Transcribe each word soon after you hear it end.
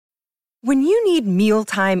When you need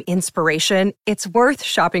mealtime inspiration, it's worth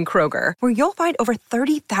shopping Kroger, where you'll find over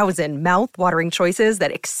 30,000 mouth-watering choices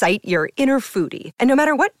that excite your inner foodie. And no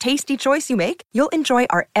matter what tasty choice you make, you'll enjoy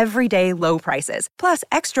our everyday low prices, plus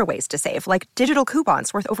extra ways to save, like digital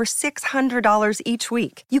coupons worth over $600 each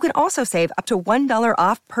week. You can also save up to $1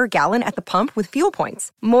 off per gallon at the pump with fuel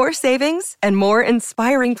points. More savings and more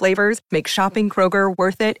inspiring flavors make shopping Kroger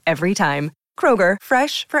worth it every time. Kroger,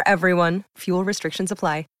 fresh for everyone. Fuel restrictions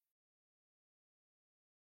apply.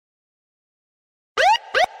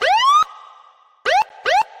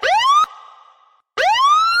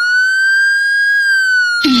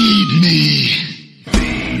 Feed me.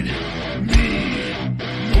 Feed me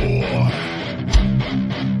more.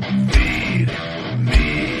 Feed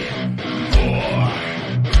me more.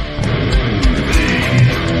 Feed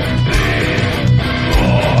me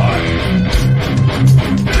more.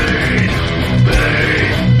 Feed me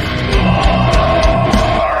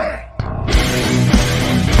more.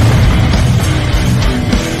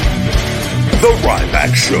 The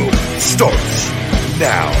Ryback Show starts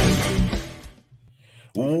now.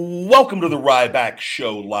 Welcome to the Ryback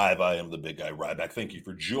Show live. I am the big guy Ryback. Thank you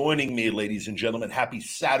for joining me, ladies and gentlemen. Happy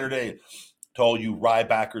Saturday to all you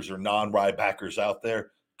Rybackers or non-Rybackers out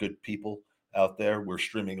there, good people out there. We're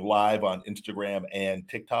streaming live on Instagram and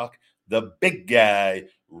TikTok. The big guy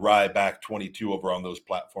Ryback 22 over on those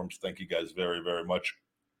platforms. Thank you guys very, very much.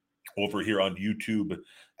 Over here on YouTube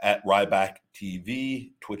at Ryback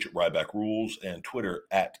TV, Twitch at Ryback Rules, and Twitter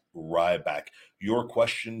at Ryback. Your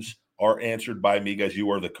questions are answered by me, guys. You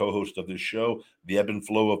are the co-host of this show. The ebb and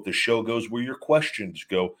flow of the show goes where your questions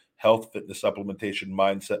go. Health, fitness, supplementation,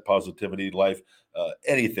 mindset, positivity, life,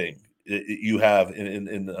 anything you have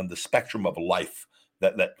on the spectrum of life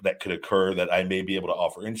that could occur that I may be able to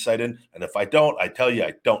offer insight in. And if I don't, I tell you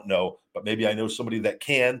I don't know, but maybe I know somebody that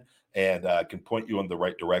can and can point you in the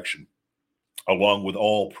right direction, along with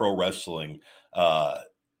all pro wrestling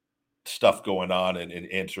stuff going on and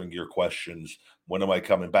answering your questions. When am I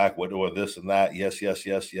coming back? What do this and that? Yes. And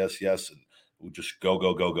we'll just go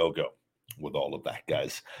with all of that,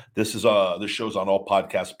 guys. This show's on all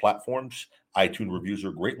podcast platforms. iTunes reviews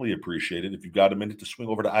are greatly appreciated. If you've got a minute to swing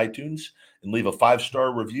over to iTunes and leave a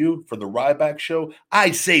 5-star review for the Ryback Show,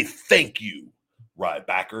 I say thank you,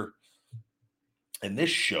 Rybacker. And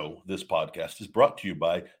this podcast is brought to you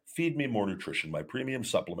by Feed Me More Nutrition, my premium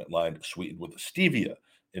supplement line sweetened with stevia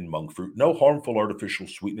and monk fruit. No harmful artificial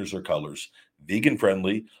sweeteners or colors. Vegan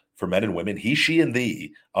friendly for men and women. He, she, and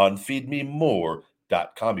thee on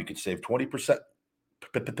feedmemore.com. You can save 20%.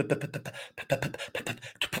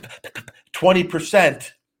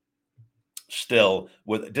 20% still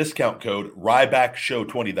with a discount code Ryback Show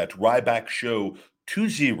 20. That's Ryback Show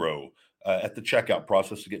 20 at the checkout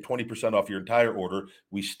process to get 20% off your entire order.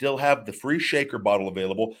 We still have the free shaker bottle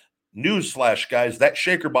available. Newsflash, guys, that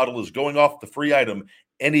shaker bottle is going off the free item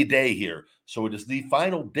any day here. So it is the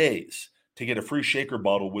final days to get a free shaker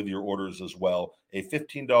bottle with your orders as well. A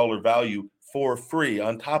 $15 value for free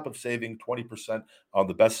on top of saving 20% on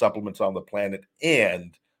the best supplements on the planet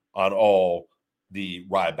and on all the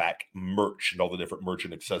Ryback merch and all the different merch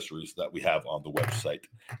and accessories that we have on the website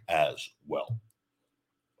as well.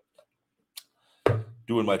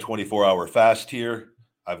 Doing my 24-hour fast here.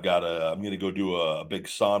 I'm going to go do a big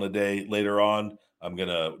sauna day later on. I'm going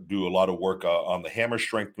to do a lot of work on the hammer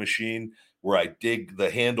strength machine where I dig the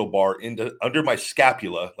handlebar under my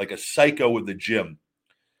scapula like a psycho in the gym.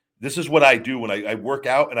 This is what I do when I work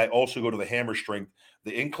out, and I also go to the hammer strength,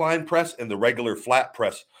 the incline press and the regular flat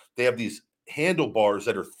press. They have these handlebars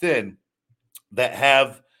that are thin that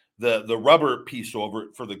have the rubber piece over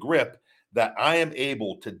it for the grip that I am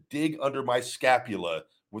able to dig under my scapula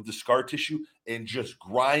with the scar tissue and just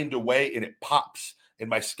grind away, and it pops. And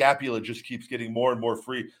my scapula just keeps getting more and more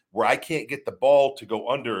free where I can't get the ball to go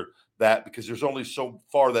under that because there's only so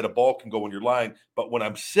far that a ball can go when you're lying. But when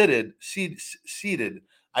I'm seated,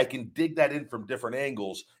 I can dig that in from different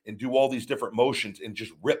angles and do all these different motions and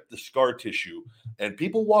just rip the scar tissue. And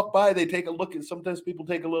people walk by, they take a look, and sometimes people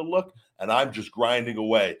take a little look, and I'm just grinding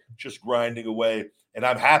away. And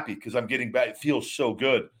I'm happy because I'm getting back. It feels so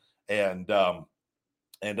good. And then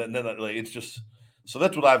it's just, so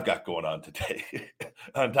that's what I've got going on today.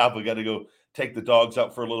 On top, we got to go take the dogs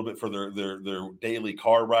out for a little bit for their daily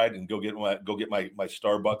car ride and go get my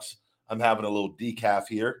Starbucks. I'm having a little decaf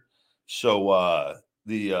here. So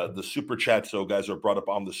the super chat, so guys, are brought up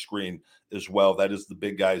on the screen as well. That is the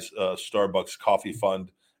big guys Starbucks coffee fund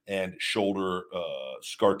and shoulder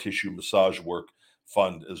scar tissue massage work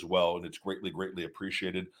fund as well, and it's greatly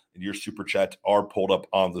appreciated. And your super chats are pulled up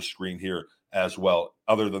on the screen here as well.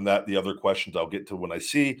 Other than that, the other questions I'll get to when I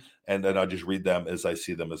see, and then I'll just read them as I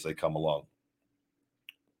see them as they come along.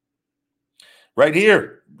 Right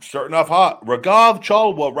here, starting off hot. Ragav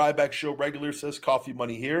Chalwa, Ryback Show regular, says coffee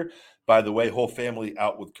money here. By the way, whole family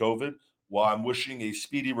out with COVID. Well, I'm wishing a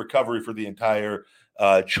speedy recovery for the entire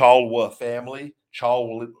Chalwa family.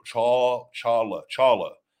 Chalwa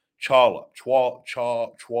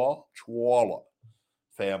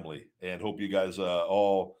family, and hope you guys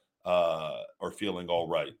all are feeling all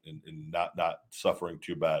right and not suffering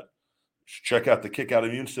too bad. Check out the Kick Out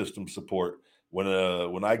Immune System support. When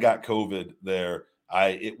I got COVID there,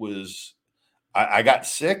 I got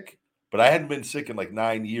sick, but I hadn't been sick in like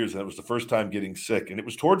 9 years, and it was the first time getting sick. And it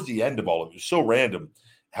was towards the end of all of it. It was so random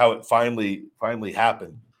how it finally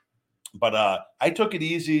happened. But I took it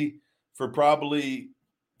easy for probably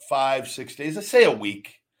 5-6 days. I say a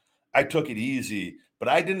week. I took it easy, but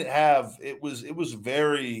I didn't have it was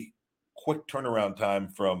very quick turnaround time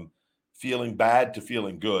from feeling bad to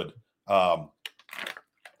feeling good.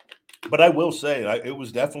 But I will say it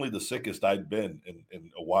was definitely the sickest I'd been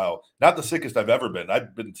in a while. Not the sickest I've ever been.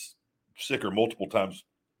 I've been sicker multiple times,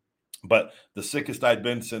 but the sickest I'd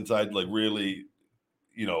been since I'd like really,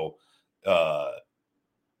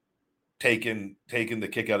 taken the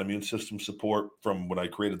Kick Out Immune System support from when I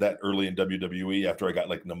created that early in WWE after I got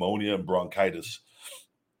like pneumonia and bronchitis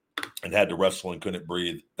and had to wrestle and couldn't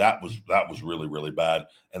breathe. That was really bad.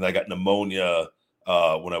 And I got pneumonia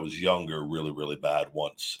when I was younger, really bad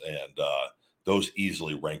once. And those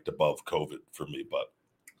easily ranked above COVID for me. But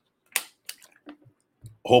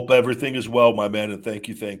hope everything is well, my man. And thank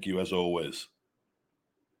you as always.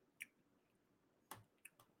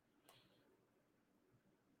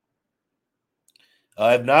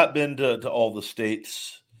 I've not been to all the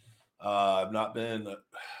states. I've been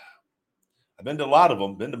to a lot of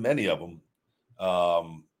them, been to many of them.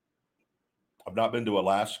 I've not been to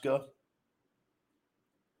Alaska.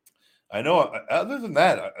 I know other than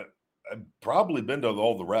that, I've probably been to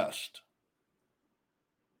all the rest.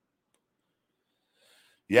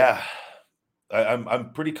 Yeah.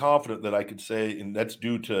 I'm pretty confident that I could say, and that's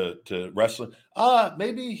due to wrestling.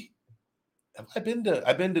 Maybe I've been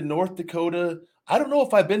to North Dakota. I don't know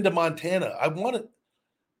if I've been to Montana. I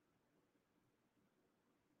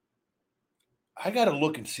got to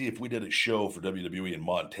look and see if we did a show for WWE in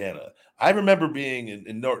Montana. I remember being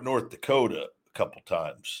in North Dakota a couple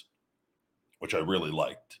times, which I really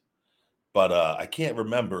liked. But I can't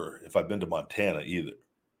remember if I've been to Montana either,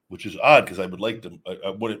 which is odd because I would like to. I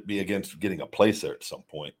wouldn't be against getting a place there at some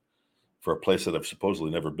point for a place that I've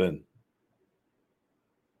supposedly never been.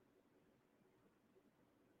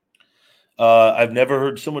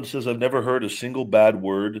 Someone says, I've never heard a single bad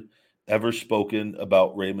word ever spoken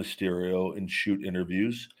about Rey Mysterio in shoot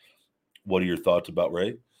interviews. What are your thoughts about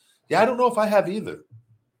Rey? Yeah, I don't know if I have either.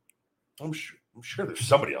 I'm sure there's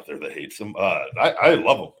somebody out there that hates him. I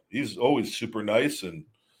love him. He's always super nice and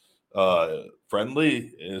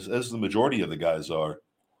friendly, as the majority of the guys are.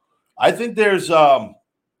 I think there's I've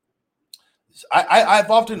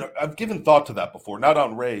given thought to that before, not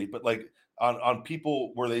on Rey, but like on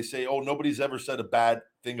people where they say, oh, nobody's ever said a bad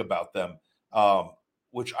thing about them,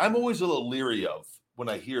 which I'm always a little leery of when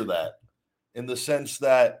I hear that, in the sense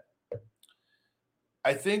that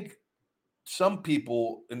I think some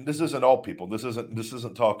people, and this isn't all people, this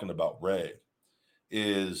isn't talking about Rey,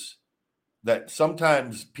 is that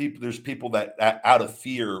sometimes there's people that out of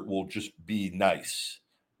fear will just be nice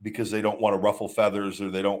because they don't want to ruffle feathers, or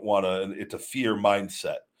they don't want to. It's a fear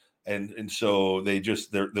mindset, and so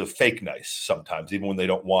they're fake nice sometimes, even when they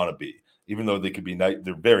don't want to be, even though they could be nice.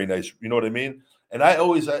 They're very nice. You know what I mean? And I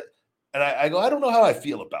always I go, I don't know how I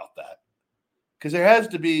feel about that, because there has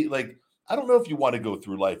to be, like, I don't know if you want to go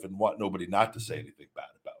through life and want nobody not to say anything bad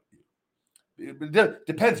about you. It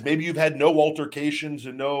depends. Maybe you've had no altercations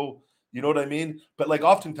and no, you know what I mean? But like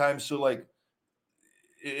oftentimes, so like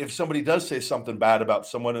if somebody does say something bad about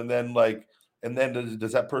someone, and then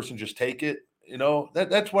does that person just take it? You know,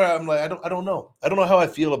 that's where I'm like, I don't know. I don't know how I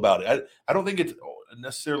feel about it. I don't think it's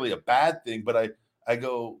necessarily a bad thing, but I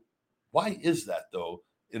go, why is that though?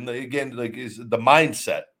 And again, like, is the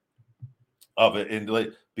mindset of it, and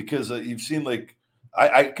like, because you've seen, like,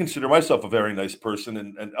 I consider myself a very nice person,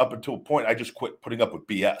 and up until a point, I just quit putting up with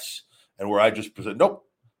BS, and where I just said, nope,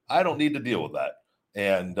 I don't need to deal with that,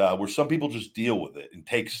 and where some people just deal with it and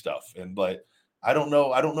take stuff, and like, I don't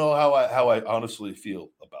know how I honestly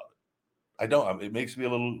feel about it. I don't. It makes me a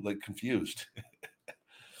little like confused.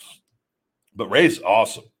 But Ray's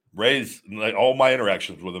awesome. Ray's, like, all my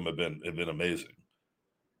interactions with him have been amazing.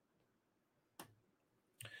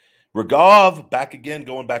 Raghav, back again,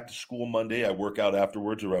 going back to school Monday. I work out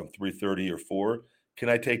afterwards around 3:30 or 4. Can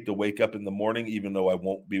I take the wake up in the morning, even though I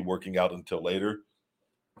won't be working out until later?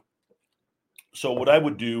 So what I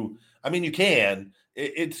would do, I mean, you can.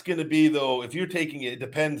 It's going to be though, if you're taking it, it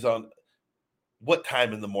depends on what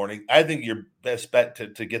time in the morning. I think your best bet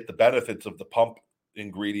to get the benefits of the pump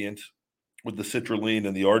ingredients with the citrulline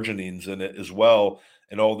and the arginines in it as well,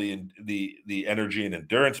 and all the energy and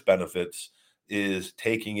endurance benefits, is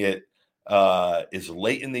taking it as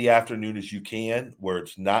late in the afternoon as you can, where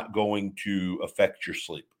it's not going to affect your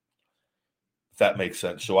sleep. If that makes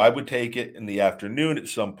sense. So I would take it in the afternoon at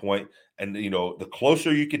some point, and the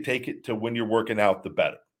closer you could take it to when you're working out, the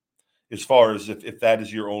better. As far as if that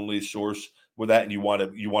is your only source with that, and you want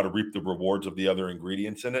to reap the rewards of the other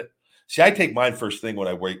ingredients in it. See, I take mine first thing when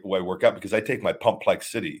I work out, because I take my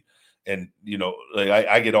Pumpplex, and like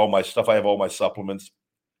I get all my stuff. I have all my supplements.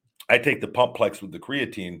 I take the Pumpplex with the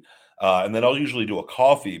creatine, and then I'll usually do a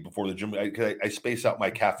coffee before the gym. I space out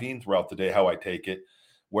my caffeine throughout the day, how I take it.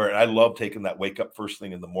 Where I love taking that wake up first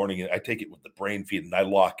thing in the morning, and I take it with the brain feed, and I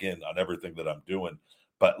lock in on everything that I'm doing.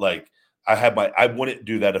 But like I wouldn't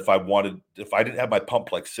do that if I didn't have my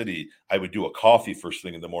Pumpplex, I would do a coffee first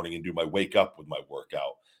thing in the morning and do my wake up with my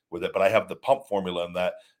workout with it. But I have the pump formula in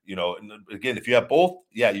that, and again, if you have both,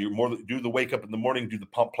 yeah, you more do the wake up in the morning, do the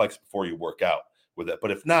Pumpplex before you work out with it.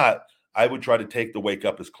 But if not, I would try to take the wake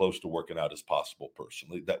up as close to working out as possible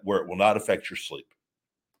personally, that where it will not affect your sleep.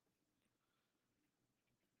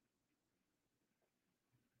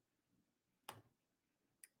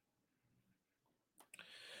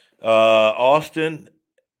 Austin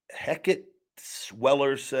Heckett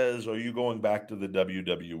Sweller says, "Are you going back to the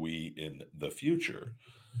WWE in the future?"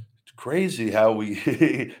 It's crazy how we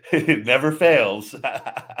it never fails.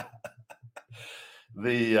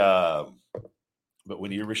 the But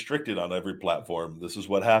when you're restricted on every platform, this is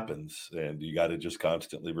what happens, and you got to just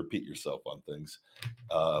constantly repeat yourself on things.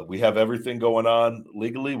 We have everything going on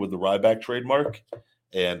legally with the Ryback trademark,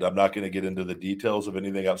 and I'm not going to get into the details of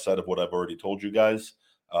anything outside of what I've already told you guys.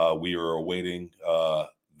 We are awaiting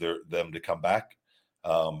them to come back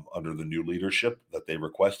under the new leadership that they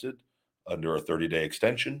requested under a 30-day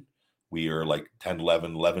extension. We are like 10,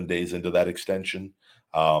 11 days into that extension,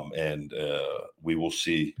 and we will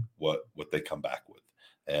see what they come back with.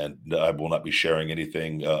 And I will not be sharing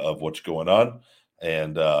anything of what's going on,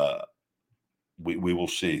 and we will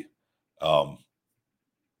see.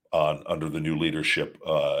 On under the new leadership,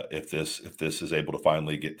 if this is able to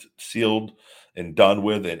finally get sealed and done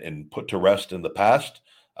with, and put to rest in the past,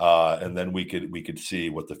 and then we could see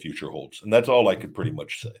what the future holds, and that's all I could pretty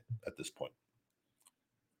much say at this point.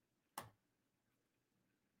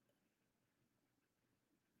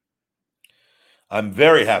 I'm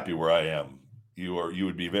very happy where I am. You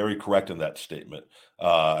would be very correct in that statement.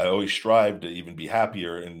 I always strive to even be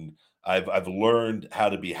happier, and I've learned how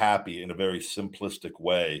to be happy in a very simplistic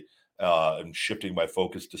way, and shifting my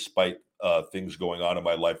focus despite things going on in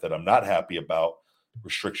my life that I'm not happy about,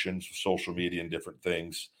 restrictions, social media, and different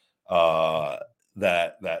things. That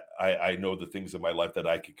I know the things in my life that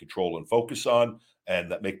I can control and focus on,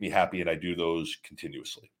 and that make me happy, and I do those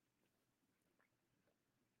continuously.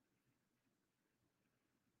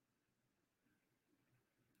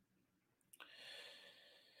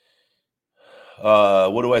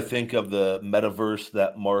 What do I think of the metaverse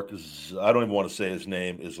that Mark is? I don't even want to say his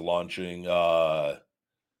name is launching. I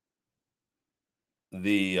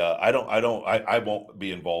won't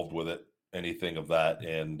be involved with it, anything of that,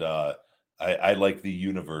 and I like the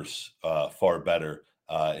universe far better,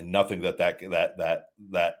 and nothing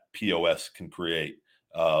that POS can create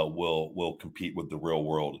will compete with the real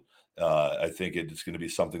world. I think it's going to be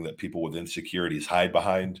something that people with insecurities hide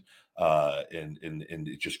behind, and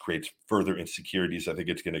it just creates further insecurities. I think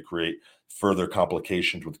it's going to create further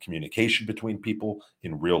complications with communication between people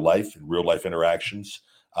in real life interactions.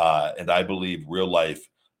 And I believe real life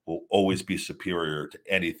will always be superior to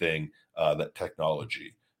anything that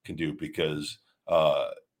technology can do, because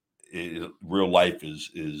real life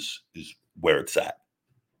is where it's at,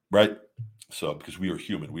 right? So because we are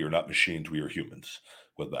human, we are not machines, we are humans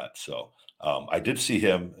with that. So I did see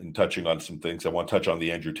him, and touching on some things. I want to touch on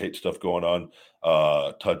the Andrew Tate stuff going on.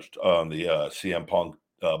 Touched on the CM Punk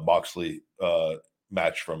Moxley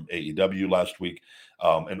match from AEW last week,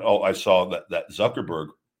 and I saw that Zuckerberg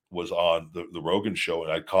was on the Rogan show,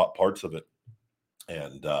 and I caught parts of it,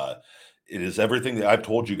 and it is everything that I've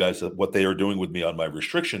told you guys, that what they are doing with me on my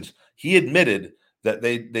restrictions. He admitted that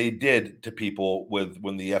they did to people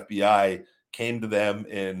when the FBI came to them,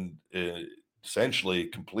 and essentially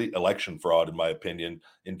complete election fraud, in my opinion,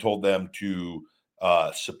 and told them to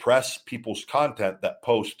suppress people's content that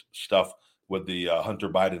post stuff with the Hunter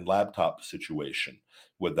Biden laptop situation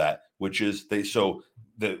with that, which is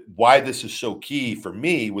why this is so key for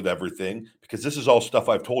me with everything, because this is all stuff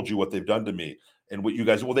I've told you what they've done to me and what you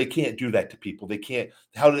guys, well, they can't do that to people. They can't,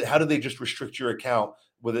 how do they just restrict your account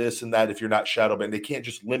with this and that if you're not shadow banned? They can't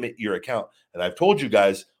just limit your account. And I've told you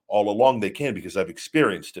guys all along they can, because I've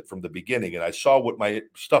experienced it from the beginning and I saw what my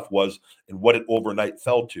stuff was and what it overnight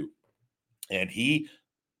fell to. And he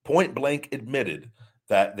point blank admitted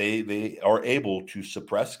that they are able to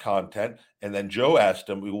suppress content. And then Joe asked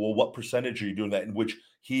him, well, what percentage are you doing that? In which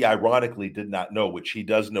he ironically did not know, which he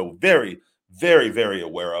does know very, very, very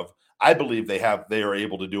aware of. I believe they are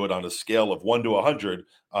able to do it on a scale of 1 to 100.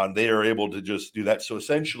 They are able to just do that. So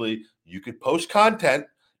essentially, you could post content,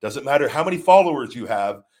 doesn't matter how many followers you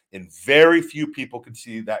have, and very few people can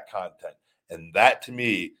see that content. And that to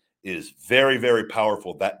me is very, very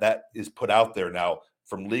powerful. That is put out there now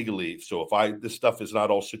from legally. So if this stuff is not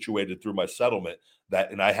all situated through my settlement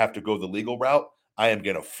and I have to go the legal route, I am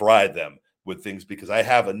going to fry them with things, because I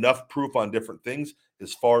have enough proof on different things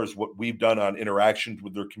as far as what we've done on interactions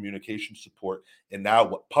with their communication support. And now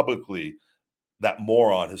what publicly that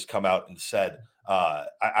moron has come out and said,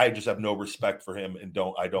 I just have no respect for him and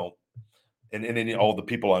don't. And all the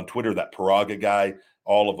people on Twitter, that Paraga guy,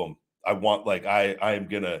 all of them,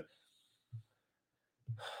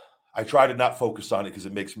 I try to not focus on it because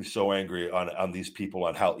it makes me so angry on these people,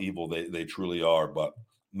 on how evil they truly are. But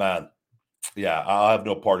man, yeah, I'll have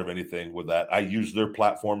no part of anything with that. I use their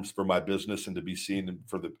platforms for my business and to be seen, and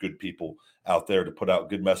for the good people out there to put out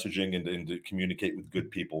good messaging and to communicate with good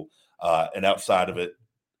people. And outside of it,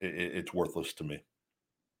 it's worthless to me.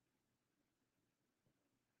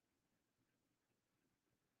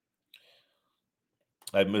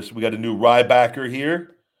 We got a new Rybacker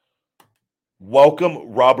here.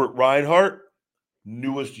 Welcome, Robert Reinhart,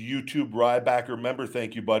 newest YouTube Rybacker member.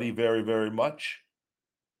 Thank you, buddy, very, very much.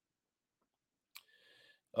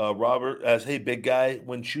 Robert asks, hey, big guy,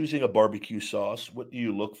 when choosing a barbecue sauce, what do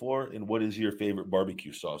you look for, and what is your favorite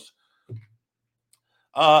barbecue sauce?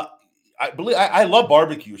 I love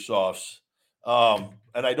barbecue sauce,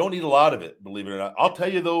 and I don't eat a lot of it, believe it or not. I'll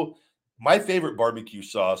tell you though, my favorite barbecue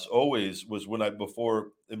sauce always was before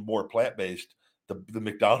and more plant based, the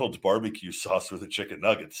McDonald's barbecue sauce for the chicken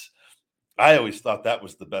nuggets. I always thought that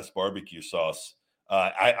was the best barbecue sauce.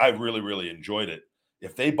 I really, really enjoyed it.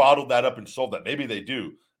 If they bottled that up and sold that, maybe they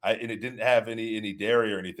do. And it didn't have any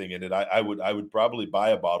dairy or anything in it. I would probably buy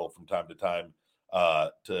a bottle from time to time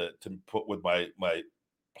to put with my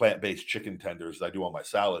plant-based chicken tenders I do on my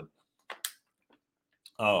salad.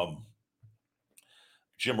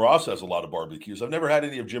 Jim Ross has a lot of barbecues. I've never had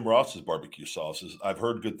any of Jim Ross's barbecue sauces. I've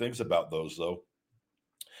heard good things about those though.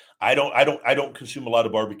 I don't consume a lot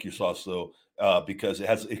of barbecue sauce though, because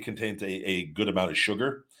it contains a good amount of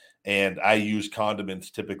sugar, and I use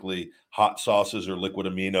condiments, typically hot sauces or liquid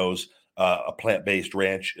aminos, a plant-based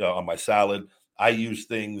ranch on my salad. I use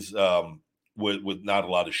things with not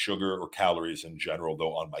a lot of sugar or calories in general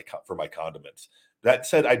though for my condiments. That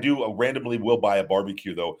said, I do randomly will buy a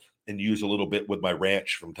barbecue though and use a little bit with my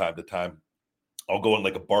ranch from time to time. I'll go on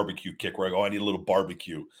like a barbecue kick where I go, I need a little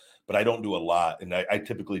barbecue, but I don't do a lot. And I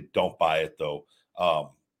typically don't buy it though.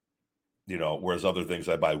 Whereas other things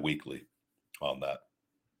I buy weekly on that.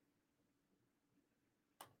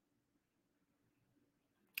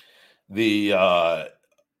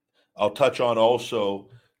 I'll touch on also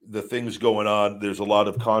the things going on. There's a lot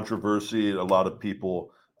of controversy, a lot of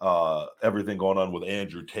people, everything going on with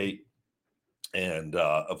Andrew Tate and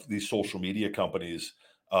of these social media companies,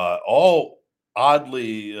 all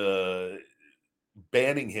oddly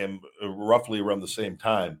banning him roughly around the same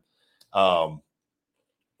time. And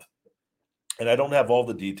I don't have all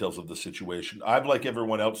the details of the situation. I've, like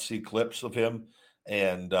everyone else, see clips of him.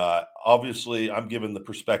 And obviously, I'm given the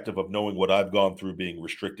perspective of knowing what I've gone through being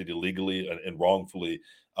restricted illegally and wrongfully.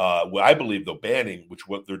 What I believe, though, banning, which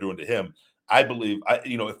what they're doing to him, I believe,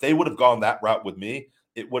 if they would have gone that route with me,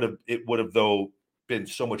 it would have though been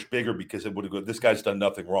so much bigger, because it would have gone, this guy's done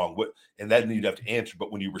nothing wrong. And then you'd have to answer.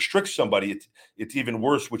 But when you restrict somebody, it's even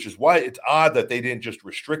worse, which is why it's odd that they didn't just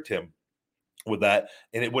restrict him with that.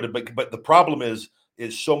 And it would have been, but the problem is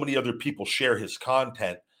so many other people share his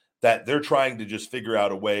content that they're trying to just figure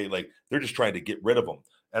out a way, like they're just trying to get rid of him.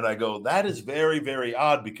 And I go, that is very, very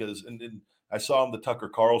odd, because, and I saw him, the Tucker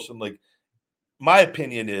Carlson, like, my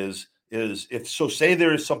opinion is say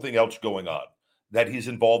there is something else going on, that he's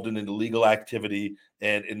involved in an illegal activity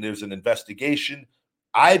and there's an investigation.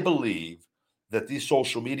 I believe that these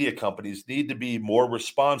social media companies need to be more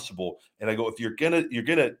responsible. And I go, if you're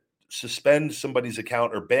gonna suspend somebody's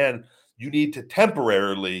account or ban, you need to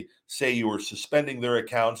temporarily say you are suspending their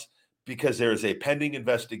accounts because there is a pending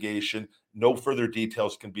investigation. No further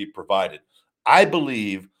details can be provided. I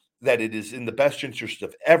believe that it is in the best interest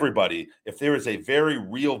of everybody if there is a very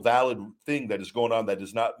real, valid thing that is going on that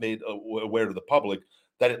is not made aware to the public,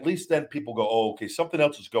 that at least then people go, oh, okay, something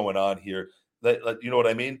else is going on here. You know what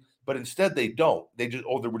I mean? But instead, they don't. They just,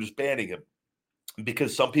 oh, they were just banning him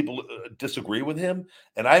because some people disagree with him.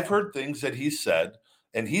 And I've heard things that he said,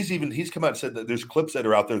 and he's come out and said that there's clips that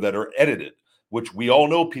are out there that are edited, which we all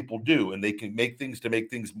know people do, and they can make things to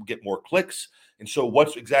make things get more clicks. And so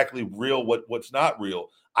what's exactly real, what's not real?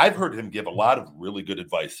 I've heard him give a lot of really good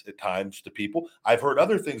advice at times to people. I've heard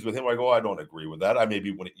other things with him where I go, I don't agree with that. I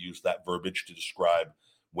maybe wouldn't use that verbiage to describe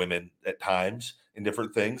women at times in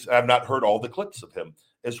different things. I've not heard all the clips of him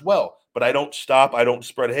as well, but I don't stop. I don't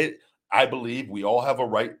spread hate. I believe we all have a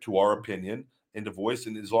right to our opinion and to voice.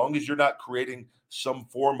 And as long as you're not creating some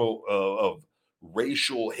form of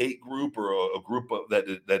racial hate group or a group of that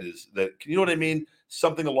you know what I mean?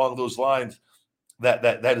 Something along those lines,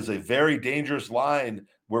 that is a very dangerous line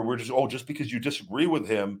where we're just because you disagree with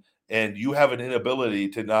him and you have an inability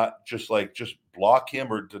to not just block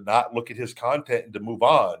him or to not look at his content and to move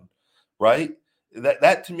on, right?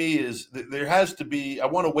 That to me is there has to be. I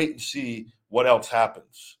want to wait and see what else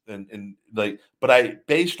happens, but I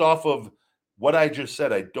based off of what I just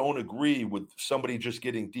said, I don't agree with somebody just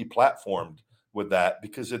getting deplatformed with that,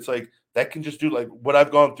 because it's like that can just do like what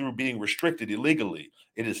I've gone through being restricted illegally.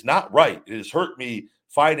 It is not right. It has hurt me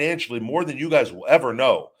financially more than you guys will ever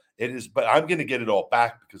know. It is, but I'm going to get it all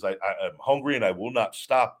back because I'm hungry and I will not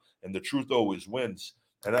stop. And the truth always wins.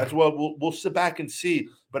 And that's what we'll sit back and see.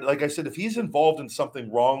 But like I said, if he's involved in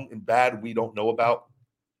something wrong and bad we don't know about,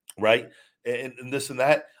 right, and this and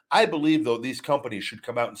that, I believe though these companies should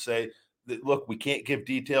come out and say, look, we can't give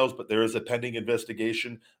details, but there is a pending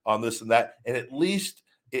investigation on this and that, and at least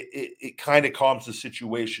it kind of calms the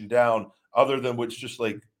situation down. Other than which, just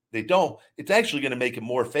like they don't, it's actually going to make him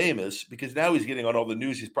more famous because now he's getting on all the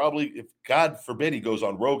news. He's probably, if God forbid he goes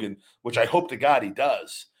on Rogan, which I hope to God he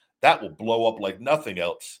does, that will blow up like nothing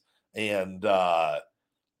else. And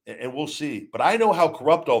we'll see. But I know how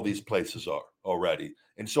corrupt all these places are already.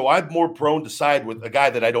 And so I'm more prone to side with a guy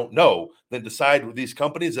that I don't know than to side with these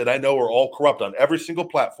companies that I know are all corrupt on every single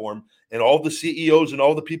platform. And all the CEOs and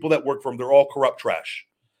all the people that work for them, they're all corrupt trash.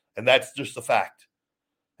 And that's just the fact.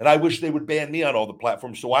 And I wish they would ban me on all the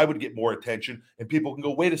platforms so I would get more attention and people can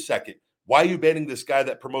go, wait a second. Why are you banning this guy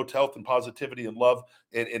that promotes health and positivity and love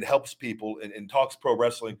and helps people and talks pro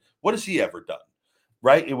wrestling? What has he ever done?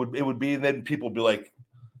 Right? It would be, and then people would be like,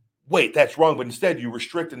 wait, that's wrong. But instead you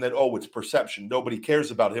restrict and then, oh, it's perception. Nobody cares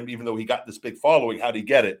about him, even though he got this big following. How'd he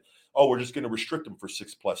get it? Oh, we're just going to restrict him for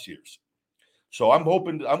 6+ years. So I'm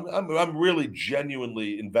hoping, I'm really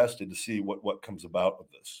genuinely invested to see what comes about of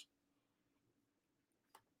this.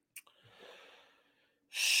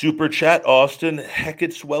 Super chat, Austin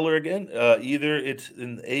Heckett Sweller again. Either it's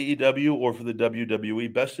in AEW or for the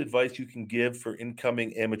WWE. Best advice you can give for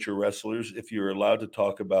incoming amateur wrestlers, if you're allowed to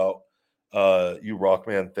talk about you,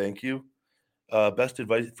 Rockman. Thank you. Best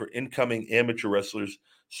advice for incoming amateur wrestlers.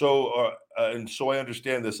 So, and so I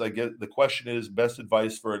understand this. I get the question is best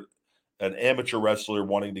advice for an amateur wrestler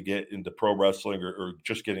wanting to get into pro wrestling or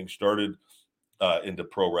just getting started into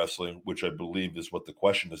pro wrestling, which I believe is what the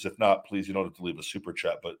question is. If not, please, you don't have to leave a super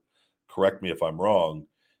chat, but correct me if I'm wrong.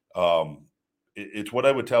 It's what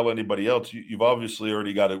I would tell anybody else. You've obviously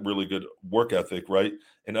already got a really good work ethic, right?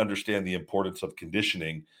 And understand the importance of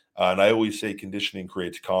conditioning. And I always say conditioning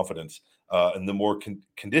creates confidence. And the more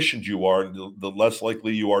conditioned you are, the less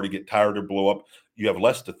likely you are to get tired or blow up. You have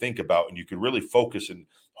less to think about, and you can really focus and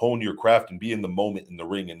hone your craft and be in the moment in the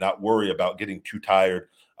ring and not worry about getting too tired.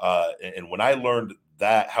 And when I learned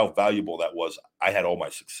that, how valuable that was, I had all my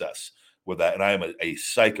success with that. And I am a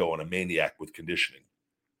psycho and a maniac with conditioning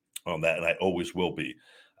on that. And I always will be.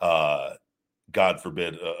 God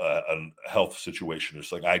forbid a health situation.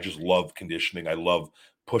 It's like, I just love conditioning. I love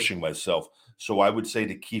pushing myself. So I would say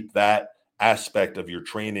to keep that aspect of your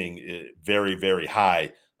training very, very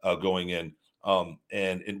high going in,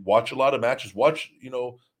 and watch a lot of matches. Watch,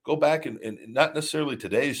 go back and not necessarily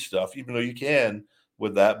today's stuff, even though you can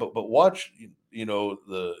with that, but watch,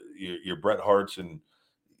 your Bret Harts and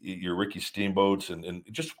your Ricky Steamboats and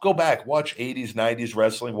just go back, watch 80s, 90s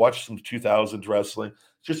wrestling, watch some 2000s wrestling,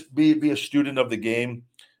 just be a student of the game,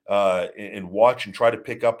 and watch and try to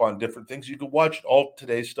pick up on different things. You can watch all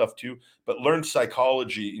today's stuff too, but learn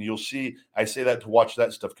psychology, and you'll see, I say that to watch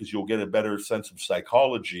that stuff because you'll get a better sense of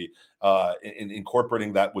psychology, in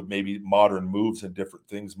incorporating that with maybe modern moves and different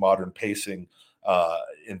things, modern pacing,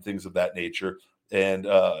 and things of that nature. And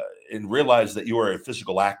and realize that you are a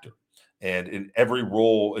physical actor. And in every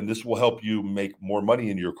role, and this will help you make more money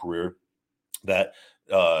in your career, that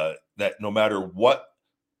that no matter what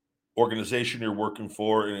organization you're working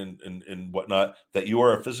for and whatnot, that you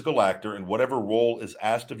are a physical actor, and whatever role is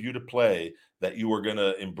asked of you to play, that you are going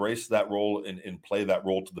to embrace that role and play that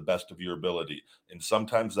role to the best of your ability. And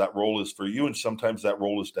sometimes that role is for you, and sometimes that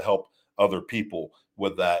role is to help other people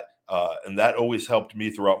with that. And that always helped me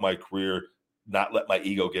throughout my career, not let my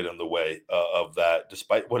ego get in the way of that,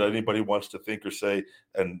 despite what anybody wants to think or say.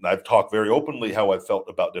 And I've talked very openly how I felt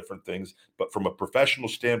about different things, but from a professional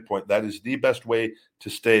standpoint, that is the best way to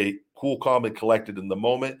stay cool, calm, and collected in the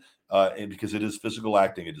moment. And because it is physical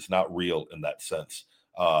acting, it is not real in that sense.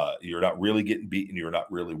 You're not really getting beaten. You're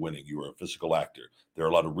not really winning. You are a physical actor. There are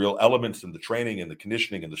a lot of real elements in the training and the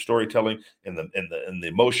conditioning and the storytelling and the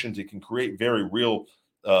emotions. It can create very real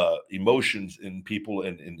emotions in people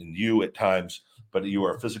and in you at times, but you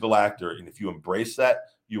are a physical actor. And if you embrace that,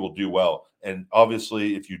 you will do well. And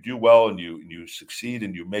obviously, if you do well and you succeed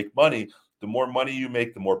and you make money, the more money you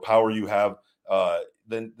make, the more power you have.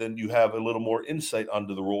 Then you have a little more insight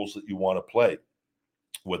onto the roles that you want to play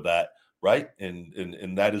with that, right?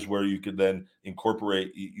 And that is where you could then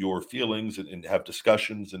incorporate your feelings and have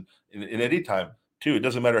discussions and in any time too. It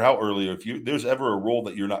doesn't matter how early, or if there's ever a role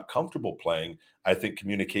that you're not comfortable playing, I think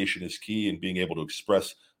communication is key, and being able to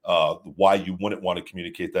express why you wouldn't want to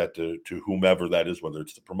communicate that to whomever that is, whether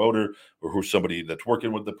it's the promoter or who's somebody that's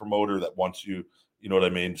working with the promoter that wants you, you know what I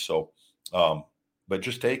mean? So, but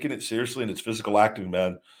just taking it seriously, and it's physical acting,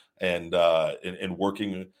 man, and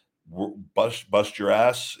working, bust your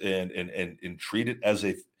ass and treat it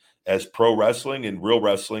as pro wrestling and real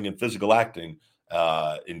wrestling and physical acting,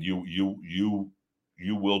 and you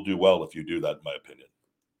will do well if you do that, in my opinion.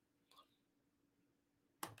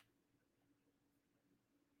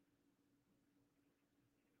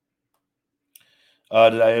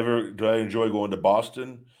 Did I enjoy going to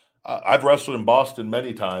Boston? I've wrestled in Boston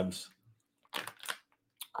many times.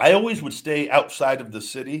 I always would stay outside of the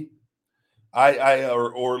city.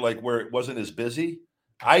 Or like where it wasn't as busy.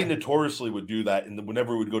 I notoriously would do that, and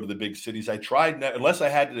whenever we would go to the big cities, I tried unless I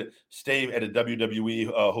had to stay at a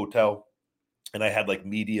WWE hotel, and I had like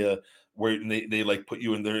media where they like put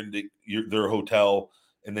you in their hotel,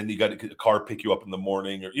 and then you got a car pick you up in the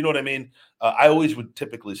morning, or you know what I mean. I always would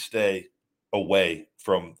typically stay away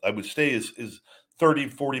from. I would stay as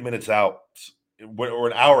 30-40 minutes out or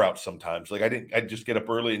an hour out sometimes. Like I'd just get up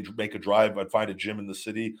early and make a drive. I'd find a gym in the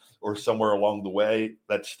city or somewhere along the way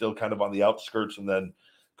that's still kind of on the outskirts, and then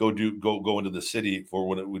go into the city for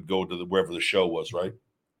when it would go to wherever the show was, right?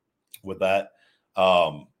 With that.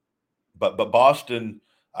 But Boston,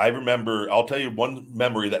 I remember, I'll tell you one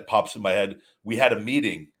memory that pops in my head. We had a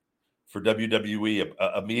meeting for WWE,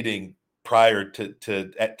 a meeting prior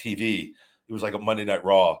to at TV. It was like a Monday Night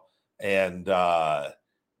Raw. And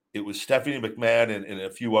it was Stephanie McMahon and a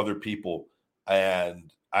few other people.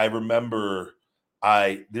 And I remember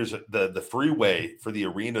there's the freeway for the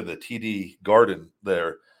arena, the TD Garden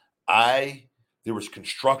there. There was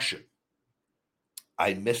construction.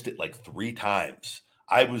 I missed it like 3 times.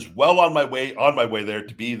 I was well on my way there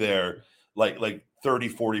to be there like 30,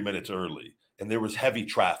 40 minutes early. And there was heavy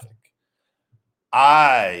traffic.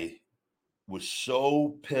 I was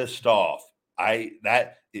so pissed off.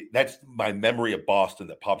 That's my memory of Boston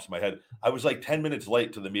that pops in my head. I was like 10 minutes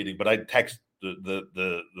late to the meeting, but I text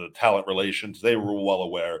the talent relations. They were well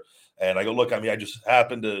aware. And I go, look, I mean, I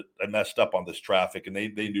messed up on this traffic, and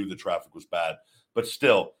they knew the traffic was bad, but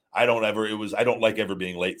still, I don't like ever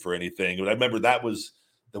being late for anything. But I remember that was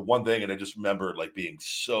the one thing. And I just remember like being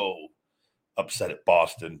so upset at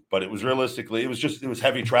Boston, but it was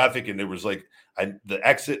heavy traffic, and there was like the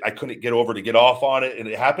exit I couldn't get over to get off on it, and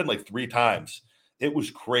it happened like 3 times. It was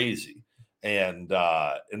crazy, and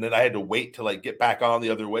then I had to wait to like get back on the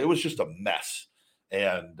other way. It was just a mess,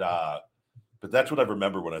 and but that's what I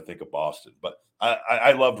remember when I think of Boston. But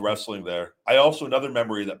I loved wrestling there. I also, another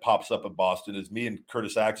memory that pops up in Boston is me and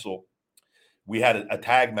Curtis Axel. We had a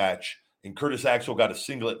tag match, and Curtis Axel got a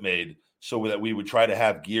singlet made so that we would try to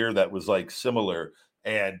have gear that was like similar.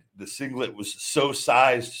 And the singlet was so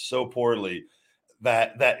sized so poorly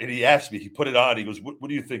and he asked me, he put it on. He goes, what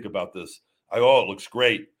do you think about this? I go, oh, it looks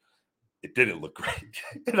great. It didn't look great.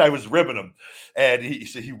 And I was ribbing him. And he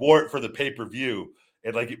said he wore it for the pay-per-view.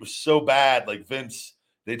 And like, it was so bad. Like Vince,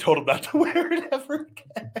 they told him not to wear it ever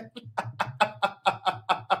again.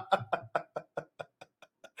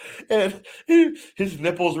 And his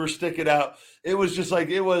nipples were sticking out. It was just like,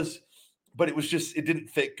 but it didn't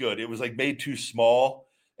fit good. It was like made too small.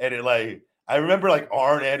 And I remember like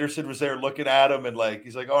Arn Anderson was there looking at him and like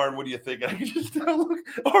he's like, Arn, what do you think? And I could just tell look,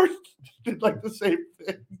 Arn did like the same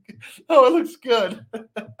thing. Oh, it looks good.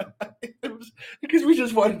 It was because we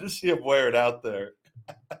just wanted to see him wear it out there.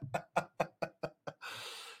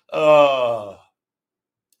 Uh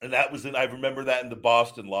and that was I remember that in the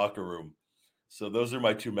Boston locker room. So those are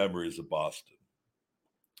my two memories of Boston.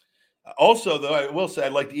 Also, though, I will say I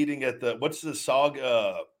liked eating at the what's the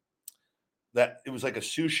Saga that it was like a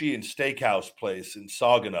sushi and steakhouse place in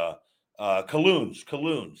Saginaw, Colognes.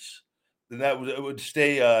 And that would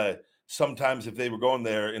stay sometimes if they were going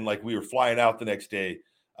there and like we were flying out the next day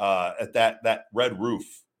at that Red Roof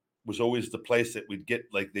was always the place that we'd get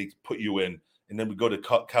like they put you in, and then we'd go to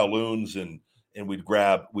Kowloon's and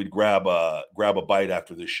grab a bite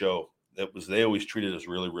after the show. That was they always treated us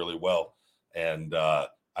really really well, and I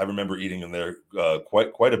remember eating in there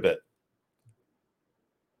quite a bit.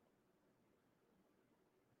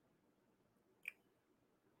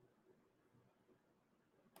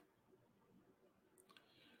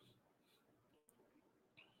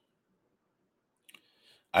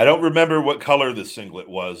 I don't remember what color the singlet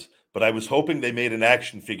was, but I was hoping they made an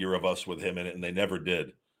action figure of us with him in it, and they never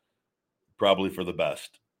did. Probably for the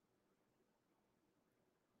best.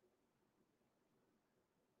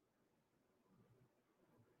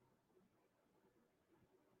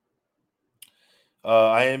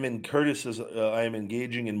 I am in Curtis as I am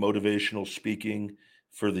engaging in motivational speaking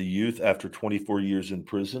for the youth after 24 years in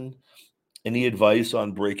prison. Any advice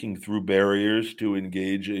on breaking through barriers to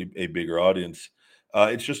engage a bigger audience?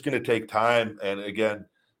 It's just going to take time, and again,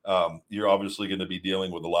 you're obviously going to be dealing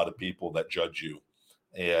with a lot of people that judge you,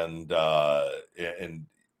 and and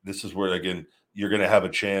this is where again you're going to have a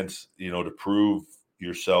chance, to prove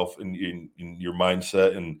yourself in your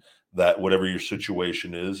mindset and that whatever your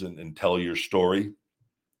situation is, and tell your story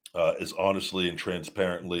as honestly and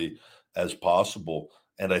transparently as possible.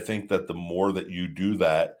 And I think that the more that you do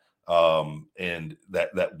that, and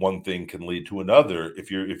that one thing can lead to another. If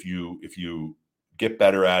you get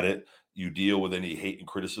better at it, you deal with any hate and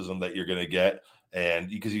criticism that you're going to get, and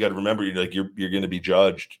because you got to remember, you're going to be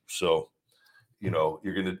judged. So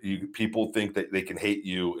people think that they can hate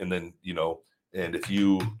you, and then and if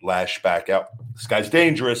you lash back out, this guy's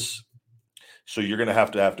dangerous. So you're going to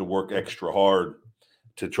have to work extra hard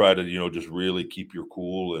to try to just really keep your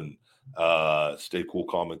cool and stay cool,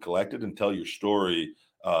 calm, and collected, and tell your story.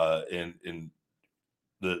 And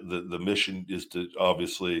the mission is to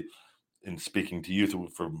obviously, in speaking to youth,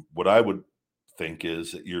 from what I would think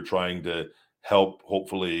is that you're trying to help,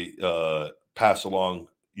 hopefully, pass along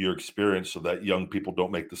your experience so that young people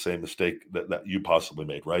don't make the same mistake that you possibly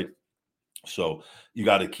made, right? So you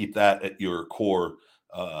got to keep that at your core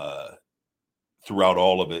throughout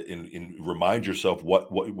all of it, and remind yourself what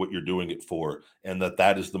you're doing it for, and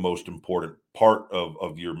that is the most important part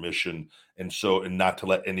of your mission, and not to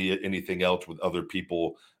let anything else with other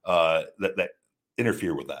people that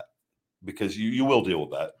interfere with that, because you will deal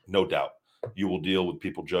with that, no doubt. You will deal with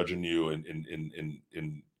people judging you, and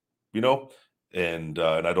you know and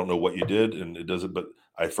I don't know what you did, and it doesn't, but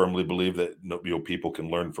I firmly believe that people can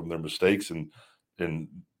learn from their mistakes, and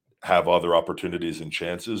have other opportunities and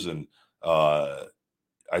chances, and uh,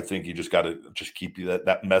 I think you just got to just keep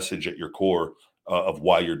that message at your core of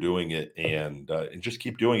why you're doing it, and just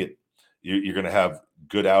keep doing it. You're going to have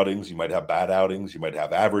good outings. You might have bad outings. You might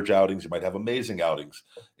have average outings. You might have amazing outings,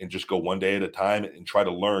 and just go one day at a time and try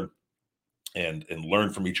to learn and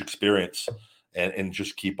learn from each experience, and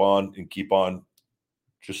just keep on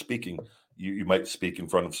just speaking. You might speak in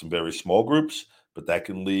front of some very small groups, but that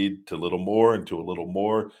can lead to a little more and to a little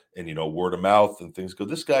more, and word of mouth and things go.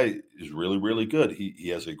 This guy is really really good. He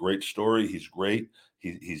has a great story. He's great.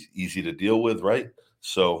 He's easy to deal with, right?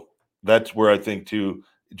 So that's where I think too.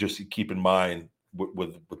 Just keep in mind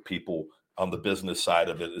with people on the business side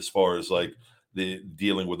of it, as far as like the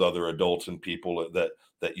dealing with other adults and people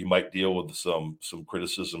that you might deal with some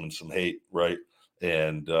criticism and some hate, right?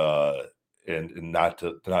 And and not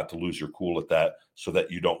to lose your cool at that, so that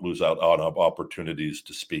you don't lose out on opportunities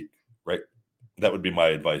to speak, right? That would be my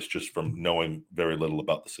advice, just from knowing very little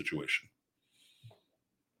about the situation.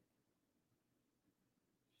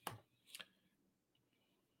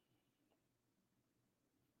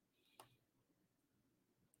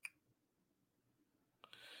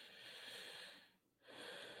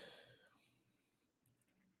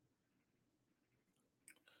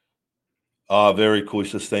 Very cool. He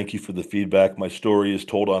says, thank you for the feedback. My story is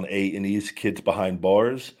told on A&E's Kids Behind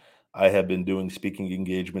Bars. I have been doing speaking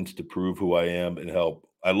engagements to prove who I am and help.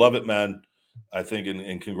 I love it, man. I think,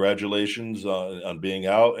 and congratulations on being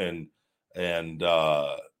out, and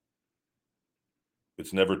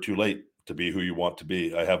it's never too late to be who you want to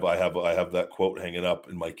be. I have that quote hanging up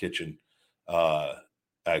in my kitchen. Uh,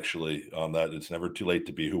 actually, on that, it's never too late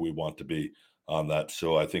to be who we want to be. On that,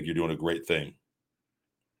 so I think you're doing a great thing.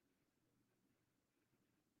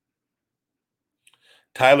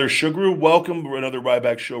 Tyler Sugaru, welcome. We're another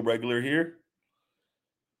Ryback Show regular here.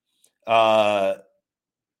 I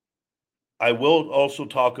will also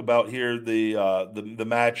talk about here the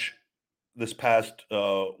match this past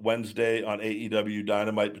Wednesday on AEW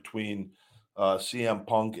Dynamite between CM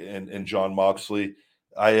Punk and John Moxley.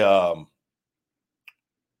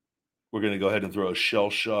 We're gonna go ahead and throw a shell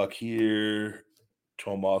shock here.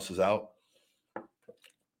 Tomas is out.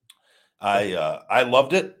 I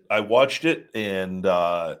loved it. I watched it, and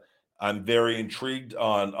I'm very intrigued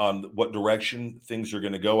on what direction things are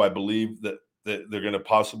going to go. I believe that they're going to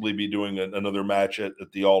possibly be doing another match at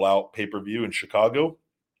the All Out pay-per-view in Chicago.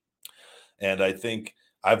 And I think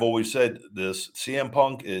I've always said this: CM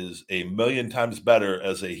Punk is a million times better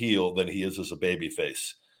as a heel than he is as a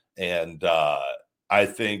babyface. And I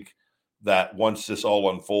think that once this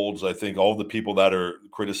all unfolds, I think all the people that are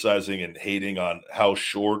criticizing and hating on how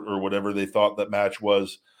short or whatever they thought that match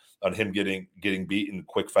was, on him getting beat in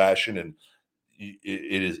quick fashion, and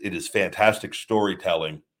it is fantastic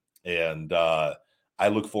storytelling, and I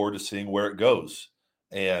look forward to seeing where it goes.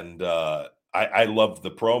 And I love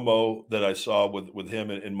the promo that I saw with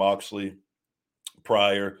him and Moxley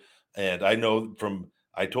prior, and I know from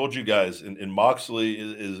I told you guys, and Moxley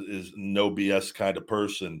is no BS kind of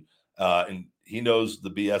person, and he knows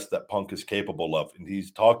the BS that Punk is capable of, and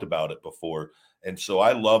he's talked about it before. And so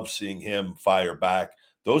I love seeing him fire back.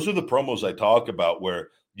 Those are the promos I talk about, where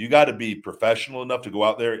you got to be professional enough to go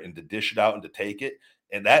out there and to dish it out and to take it,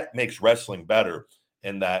 and that makes wrestling better.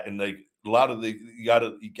 And like a lot of the you got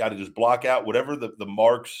to just block out whatever the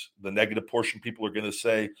marks, the negative portion people are going to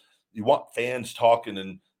say. You want fans talking,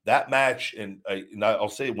 and that match, and I'll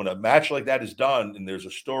say, when a match like that is done and there's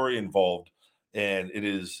a story involved, and it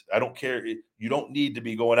is, I don't care, you don't need to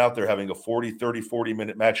be going out there having a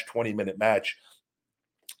 40-minute match, 20-minute match.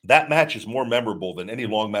 That match is more memorable than any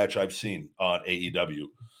long match I've seen on AEW.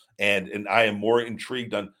 And I am more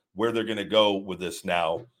intrigued on where they're going to go with this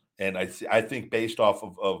now. And I think based off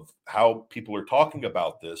of how people are talking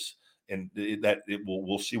about this, and that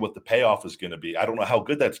we'll see what the payoff is going to be. I don't know how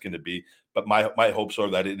good that's going to be, but my hopes are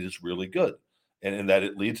that it is really good, and that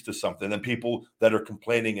it leads to something. And people that are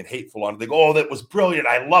complaining and hateful on it, they go, "Oh, that was brilliant!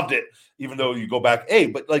 I loved it." Even though you go back, hey,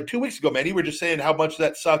 but like 2 weeks ago, man, you were just saying how much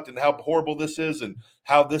that sucked and how horrible this is, and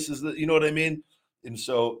how this is you know what I mean? And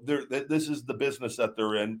so this is the business that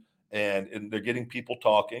they're in, and they're getting people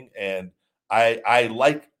talking, and I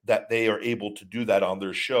like that they are able to do that on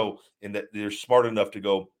their show, and that they're smart enough to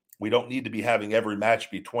go, we don't need to be having every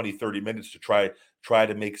match be 20-30 minutes to try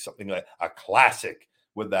to make something like a classic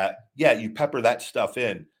with that. Yeah, you pepper that stuff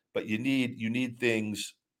in, but you need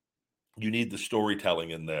things, you need the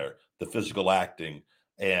storytelling in there, the physical acting,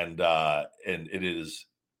 and it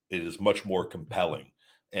is much more compelling.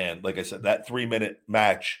 And like I said, that 3-minute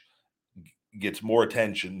match gets more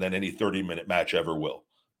attention than any 30-minute match ever will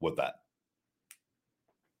with that.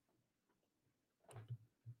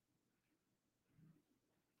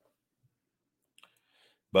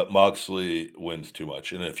 But Moxley wins too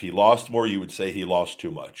much. And if he lost more, you would say he lost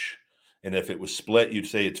too much. And if it was split, you'd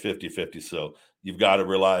say it's 50-50. So you've got to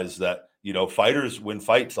realize that, fighters win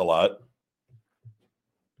fights a lot.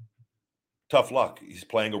 Tough luck. He's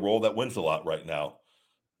playing a role that wins a lot right now.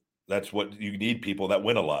 That's what you need, people that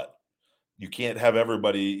win a lot. You can't have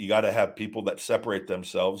everybody. You got to have people that separate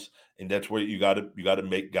themselves, and that's where you got to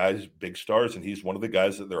make guys big stars. And he's one of the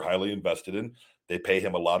guys that they're highly invested in. They pay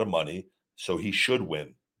him a lot of money, so he should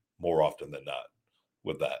win more often than not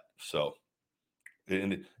with that. So,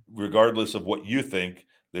 and regardless of what you think,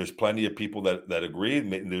 there's plenty of people that agree.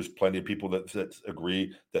 And there's plenty of people that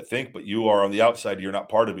agree, that think, but you are on the outside. You're not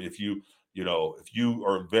part of it. If you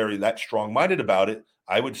are very that strong minded about it,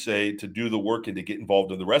 I would say to do the work and to get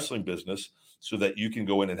involved in the wrestling business, so that you can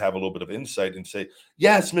go in and have a little bit of insight and say,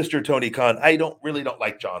 yes, Mr. Tony Khan, I don't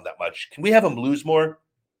like John that much. Can we have him lose more?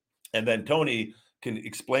 And then Tony can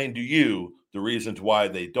explain to you the reasons why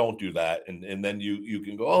they don't do that. And then you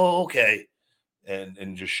can go, oh, okay.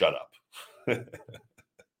 And just shut up.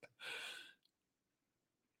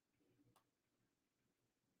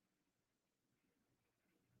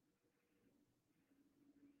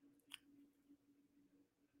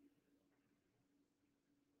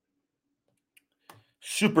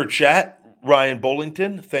 Super chat, Ryan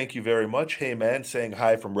Bollington. Thank you very much. Hey, man, saying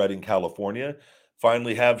hi from Redding, California.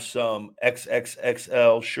 Finally have some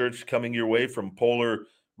XXXL shirts coming your way from Polar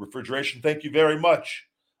Refrigeration. Thank you very much.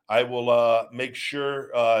 I will make sure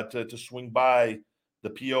to swing by the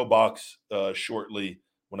PO box shortly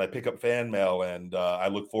when I pick up fan mail, and I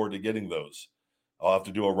look forward to getting those. I'll have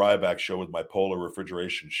to do a Ryback show with my polar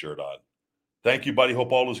refrigeration shirt on. Thank you, buddy.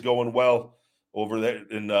 Hope all is going well over there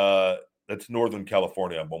in that's Northern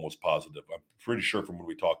California. I'm almost positive. I'm pretty sure from when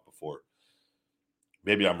we talked before.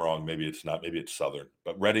 Maybe I'm wrong. Maybe it's not. Maybe it's Southern.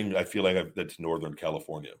 But Redding, I feel like that's Northern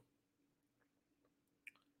California.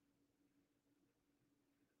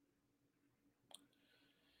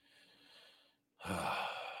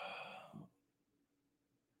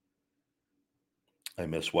 I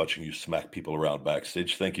miss watching you smack people around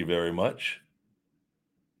backstage. Thank you very much.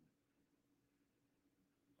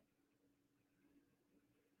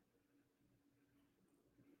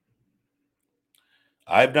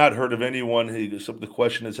 I've not heard of anyone who. So the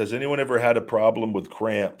question is, has anyone ever had a problem with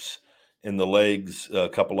cramps in the legs a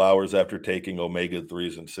couple hours after taking omega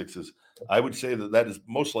 3s and 6s? I would say that that is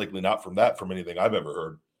most likely not from anything I've ever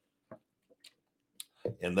heard,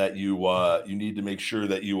 and that you need to make sure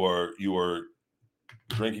that you are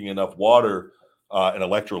drinking enough water and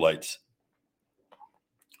electrolytes.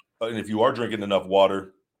 And if you are drinking enough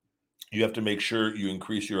water, you have to make sure you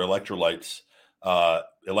increase your electrolytes.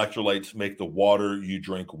 Electrolytes make the water you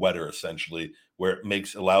drink wetter, essentially, where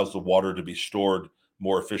it allows the water to be stored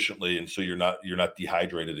more efficiently, and so you're not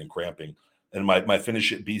dehydrated and cramping. And my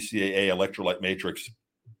Finish It BCAA electrolyte matrix,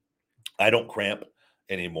 I don't cramp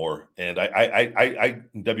anymore. And I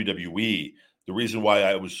WWE, the reason why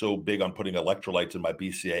I was so big on putting electrolytes in my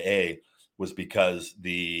BCAA was because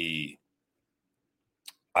I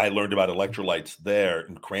learned about electrolytes there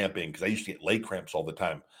and cramping, because I used to get leg cramps all the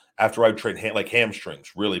time after I'd trade like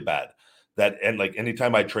hamstrings really bad. And like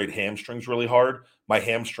anytime I trade hamstrings really hard, my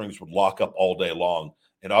hamstrings would lock up all day long.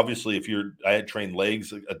 And obviously, I had trained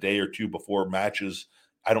legs a day or two before matches,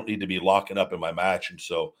 I don't need to be locking up in my match. And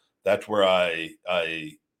so that's where I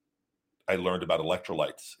learned about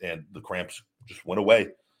electrolytes, and the cramps just went away.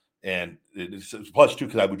 And it's plus too,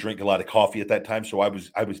 because I would drink a lot of coffee at that time, so I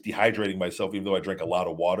was dehydrating myself even though I drank a lot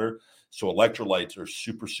of water. So electrolytes are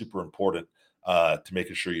super super important to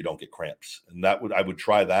making sure you don't get cramps. And I would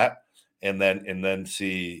try that, and then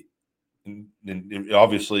see. And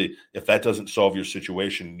obviously, if that doesn't solve your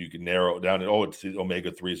situation, you can narrow it down. And it's the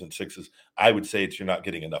omega 3s and 6s. I would say you're not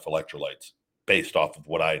getting enough electrolytes based off of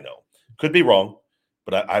what I know. Could be wrong,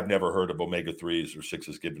 but I've never heard of omega 3s or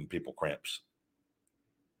 6s giving people cramps.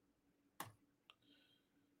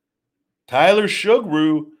 Tyler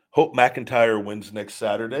Shugru, hope McIntyre wins next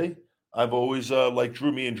Saturday. I've always liked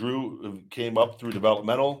Drew. Me and Drew came up through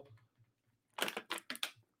developmental,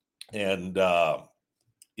 and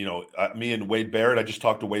me and Wade Barrett. I just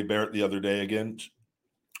talked to Wade Barrett the other day again.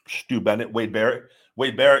 Stu Bennett, Wade Barrett.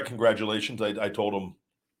 Congratulations! I told him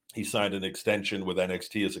he signed an extension with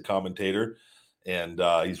NXT as a commentator, and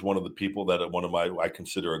he's one of the people that I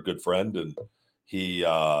consider a good friend, and he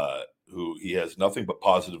has nothing but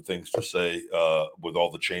positive things to say with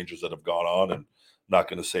all the changes that have gone on. And I'm not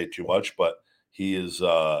going to say too much, but he is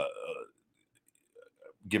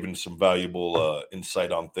given some valuable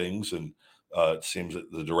insight on things, and it seems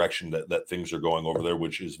that the direction that things are going over there,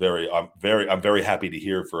 which is I'm very happy to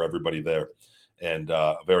hear for everybody there, and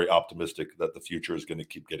very optimistic that the future is going to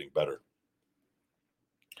keep getting better.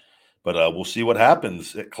 But we'll see what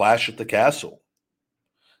happens at Clash at the Castle.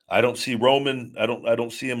 I don't see Roman. I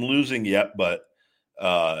don't see him losing yet, but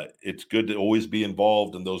it's good to always be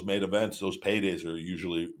involved in those main events. Those paydays are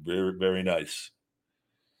usually very, very nice.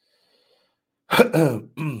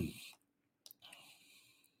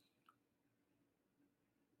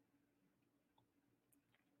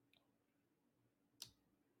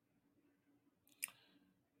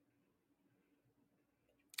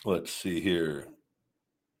 Let's see here.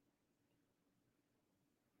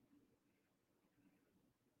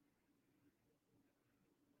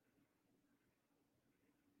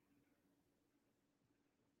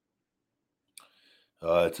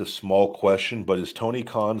 It's a small question, but is Tony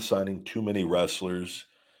Khan signing too many wrestlers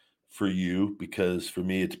for you? Because for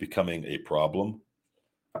me, it's becoming a problem.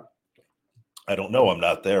 I don't know. I'm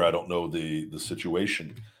not there. I don't know the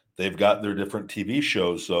situation. They've got their different TV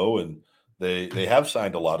shows though, and they have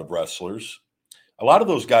signed a lot of wrestlers. A lot of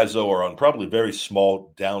those guys though are on probably very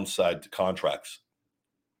small downside to contracts.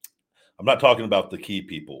 I'm not talking about the key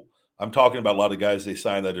people. I'm talking about a lot of guys they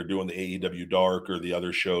sign that are doing the AEW Dark or the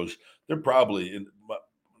other shows. They're probably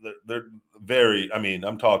they're very. I mean,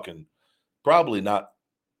 I'm talking probably not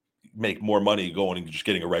make more money going and just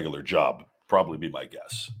getting a regular job. Probably be my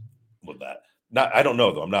guess with that. I don't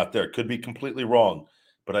know though. I'm not there. Could be completely wrong,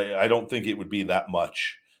 but I don't think it would be that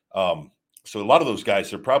much. So a lot of those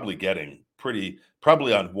guys are probably getting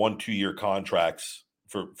probably on 1-2 year contracts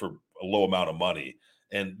for a low amount of money,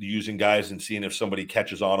 and using guys and seeing if somebody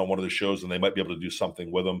catches on one of the shows and they might be able to do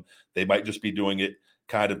something with them. They might just be doing it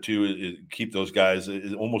kind of to keep those guys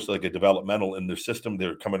almost like a developmental in their system.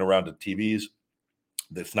 They're coming around to TVs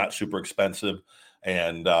that's not super expensive,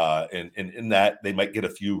 and in that they might get a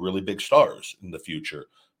few really big stars in the future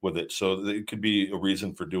with it. So it could be a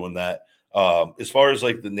reason for doing that. As far as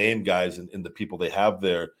like the name guys and the people they have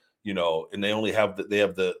there, and they only have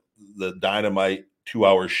the Dynamite 2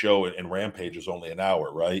 hour show, and Rampage is only an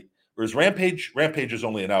hour, right? Or is Rampage is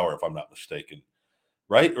only an hour if I'm not mistaken,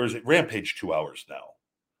 right? Or is it Rampage 2 hours now?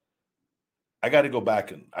 I got to go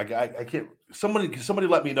back and I can't. Somebody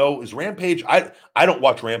let me know. Is Rampage? I don't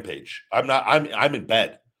watch Rampage. I'm in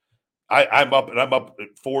bed. I'm up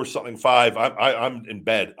at 4 something 5. I'm in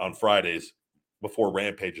bed on Fridays before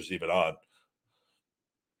Rampage is even on.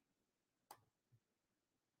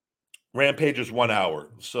 Rampage is 1 hour,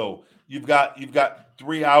 so you've got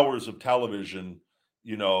 3 hours of television,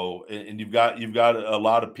 and you've got a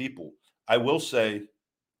lot of people. I will say,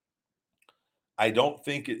 I don't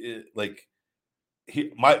think like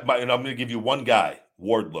and I'm going to give you one guy,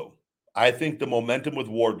 Wardlow. I think the momentum with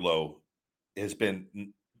Wardlow has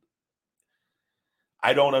been.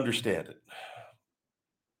 I don't understand it.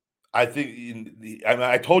 I think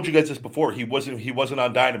I told you guys this before. He wasn't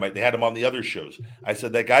on Dynamite. They had him on the other shows. I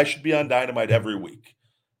said that guy should be on Dynamite every week.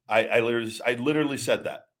 I literally said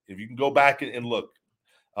that. If you can go back and look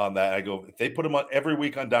on that, I go, if they put him on every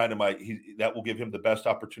week on Dynamite, that will give him the best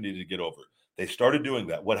opportunity to get over. They started doing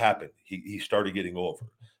that. What happened? He started getting over,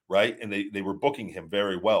 right? And they were booking him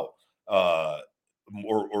very well, or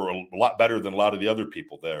a lot better than a lot of the other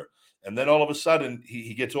people there. And then all of a sudden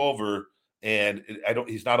he gets over, and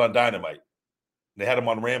he's not on Dynamite. They had him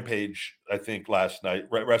on Rampage, I think, last night,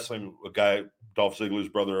 wrestling a guy, Dolph Ziggler's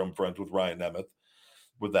brother. I'm friends with Ryan Nemeth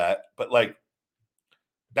with that. But like,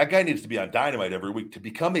 that guy needs to be on Dynamite every week. To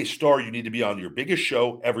become a star, you need to be on your biggest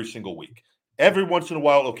show every single week. Every once in a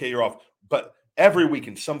while, okay, you're off, but every week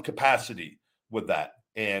in some capacity with that.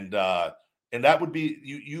 And that would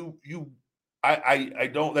be I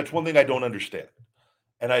don't. That's one thing I don't understand.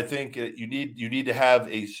 And I think you need to have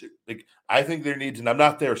I think there needs, and I'm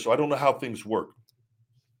not there, so I don't know how things work.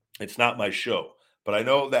 It's not my show, but I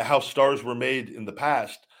know that how stars were made in the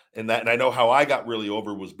past, and I know how I got really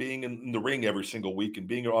over was being in the ring every single week and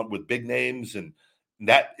being on with big names, and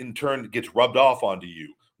that in turn gets rubbed off onto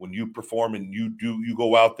you when you perform and you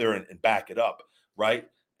go out there and back it up, right?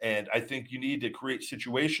 And I think you need to create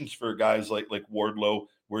situations for guys like Wardlow,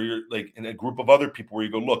 where you're like in a group of other people where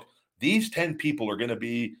you go, look, these 10 people are going to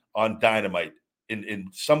be on Dynamite in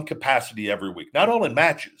some capacity every week, not all in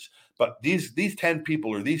matches, but these 10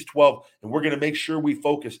 people or these 12, and we're going to make sure we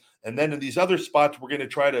focus. And then in these other spots, we're going to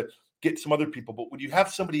try to get some other people. But when you have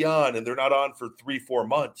somebody on and they're not on for 3-4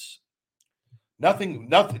 months, nothing,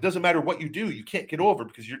 it doesn't matter what you do, you can't get over,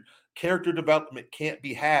 because your character development can't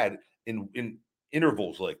be had in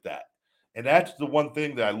intervals like that. And that's the one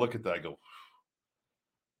thing that I look at that I go,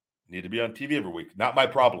 need to be on TV every week. Not my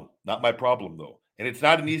problem. Not my problem, though. And it's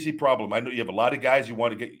not an easy problem. I know you have a lot of guys you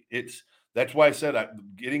want to get. That's why I said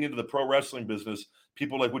getting into the pro wrestling business,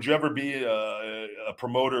 people like, would you ever be a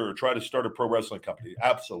promoter or try to start a pro wrestling company?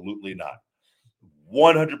 Absolutely not.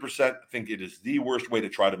 100% think it is the worst way to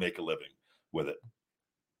try to make a living with it.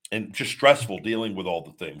 And just stressful dealing with all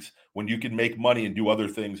the things when you can make money and do other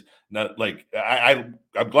things. Not like I'm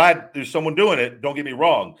glad there's someone doing it. Don't get me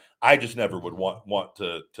wrong. I just never would want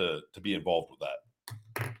to be involved with that.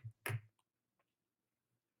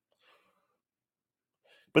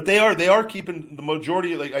 But they are keeping the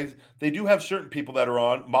majority. They do have certain people that are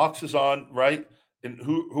on. Mox is on, right? And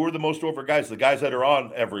who are the most over guys? The guys that are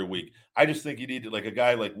on every week. I just think you need like a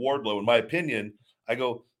guy like Wardlow. In my opinion, I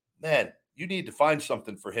go, man, you need to find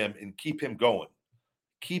something for him and keep him going.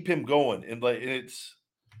 Keep him going.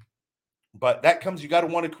 But that comes, you got to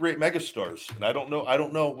want to create megastars. And I don't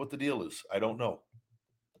know what the deal is. I don't know.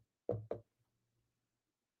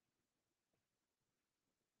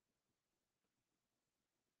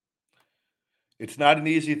 It's not an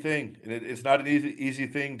easy thing. And it's not an easy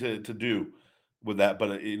thing to do with that.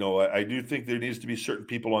 But, I do think there needs to be certain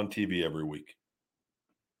people on TV every week.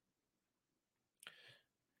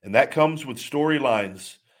 And that comes with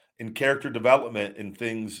storylines and character development and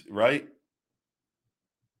things, right?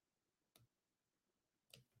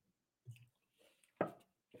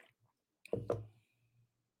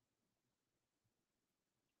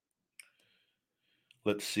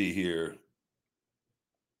 Let's see here.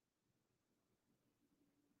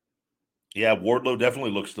 Yeah, Wardlow definitely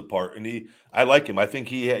looks the part, and I like him. I think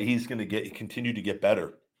he's going to continue to get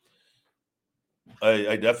better.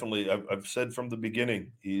 I definitely, I've said from the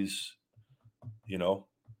beginning, he's, you know,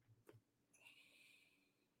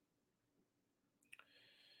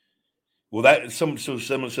 well, so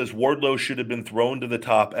someone says Wardlow should have been thrown to the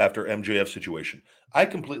top after MJF situation. I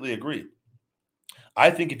completely agree.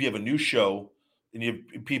 I think if you have a new show and you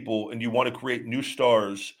have people and you want to create new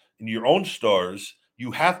stars and your own stars,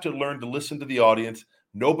 you have to learn to listen to the audience.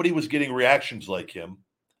 Nobody was getting reactions like him.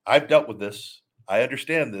 I've dealt with this. I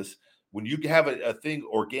understand this. When you have a thing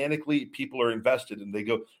organically, people are invested and they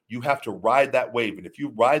go, you have to ride that wave. And if you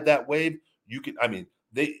ride that wave, you can, I mean,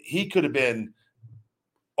 he could have been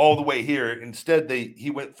all the way here. Instead, he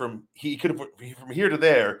went from he could have went from here to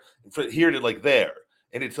there, from here to like there,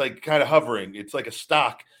 and it's like kind of hovering. It's like a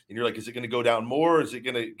stock, and you're like, is it going to go down more? Is it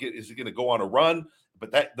going to get? Is it going to go on a run?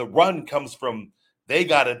 But that the run comes from they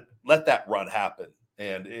got to let that run happen,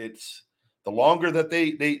 and it's the longer that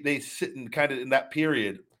they sit in kind of in that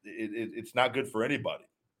period, it's not good for anybody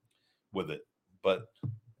with it. But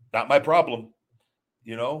not my problem.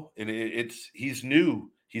 And it's he's new.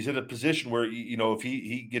 He's in a position where if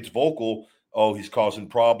he gets vocal, oh, he's causing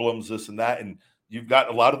problems, this and that, and you've got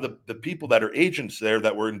a lot of the people that are agents there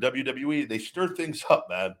that were in WWE. They stir things up,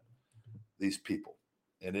 man. These people,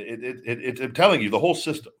 and I'm telling you, the whole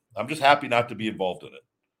system. I'm just happy not to be involved in it.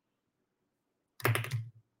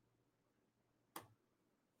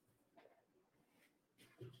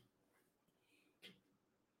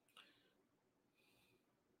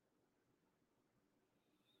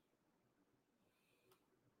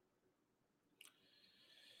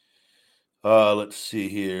 Let's see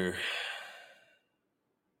here.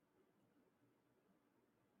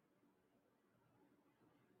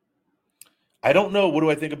 I don't know. What do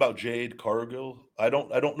I think about Jade Cargill? I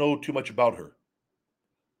don't know too much about her.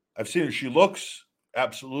 I've seen her. She looks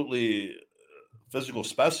absolutely physical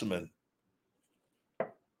specimen.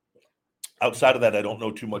 Outside of that, I don't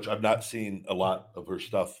know too much. I've not seen a lot of her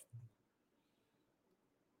stuff.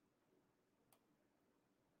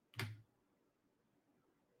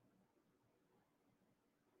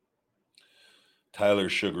 Tyler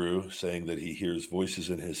Sugaru saying that he hears voices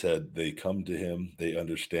in his head. They come to him. They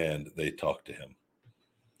understand. They talk to him.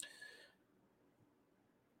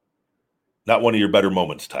 Not one of your better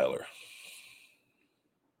moments, Tyler.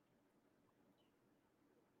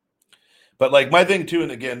 But like my thing too,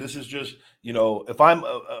 and again, this is just if I'm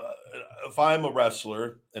a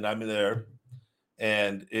wrestler and I'm there,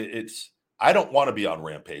 and it's I don't want to be on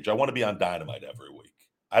Rampage. I want to be on Dynamite every week.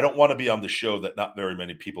 I don't want to be on the show that not very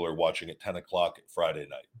many people are watching at 10 o'clock Friday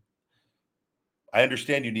night. I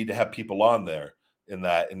understand you need to have people on there in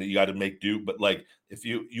that, and you got to make do. But like, if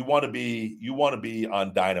you want to be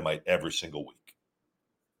on Dynamite every single week.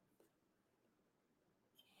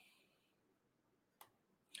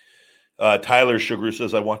 Tyler Sugar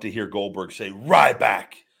says, "I want to hear Goldberg say,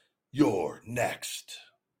 Ryback, you're next."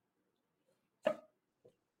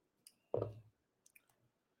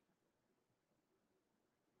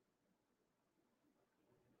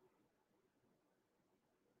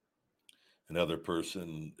 Another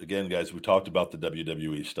person, again, guys, we talked about the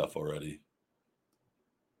WWE stuff already.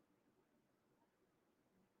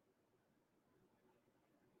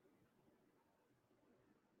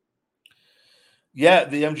 Yeah,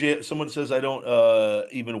 the MJF. Someone says I don't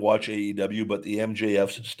even watch AEW, but the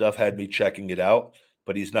MJF stuff had me checking it out.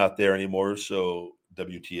 But he's not there anymore, so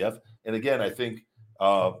WTF? And again, I think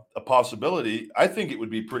a possibility. I think it would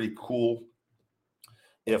be pretty cool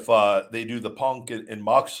if they do the Punk and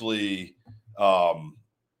Moxley um,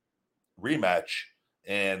 rematch,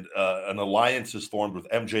 and an alliance is formed with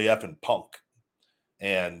MJF and Punk,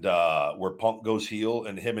 and where Punk goes heel,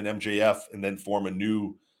 and him and MJF, and then form a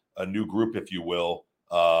new group, if you will.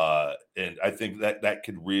 And I think that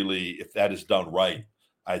could really, if that is done right,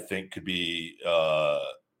 I think could be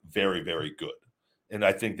very, very good. And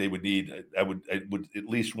I think they would need, I would at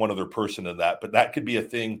least one other person in that, but that could be a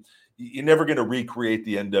thing. You're never going to recreate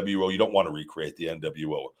the NWO. You don't want to recreate the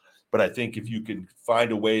NWO, but I think if you can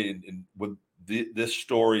find a way with this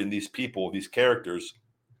story and these people, these characters,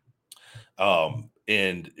 and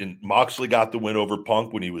Moxley got the win over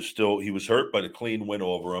Punk when he was hurt, but a clean win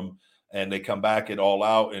over him. And they come back at All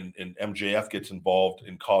Out, and MJF gets involved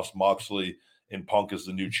and costs Moxley, and Punk is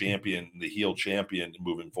the new champion, the heel champion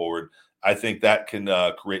moving forward. I think that can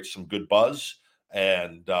create some good buzz,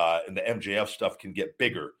 and the MJF stuff can get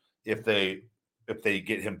bigger if they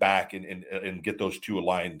get him back and get those two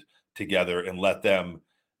aligned together and let them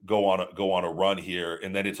go on a run here.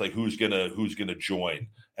 And then it's like who's gonna join.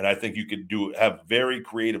 And I think you could have very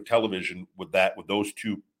creative television with those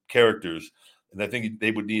two characters. And I think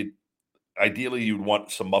they would need ideally you'd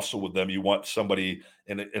want some muscle with them. You want somebody,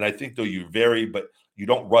 and I think though you vary, but you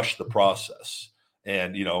don't rush the process.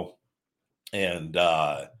 And and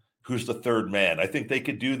who's the third man? I think they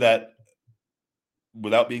could do that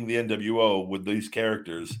without being the NWO with these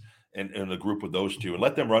characters and a group with those two and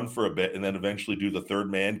let them run for a bit and then eventually do the third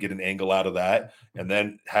man, get an angle out of that, and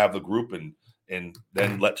then have the group and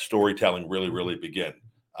then let storytelling really, really begin.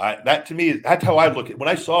 That to me, that's how I look at it. When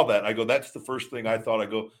I saw that, I go, that's the first thing I thought. I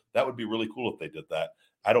go, that would be really cool if they did that.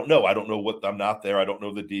 I don't know. I don't know what I'm not there. I don't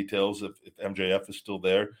know the details if MJF is still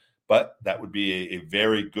there, but that would be a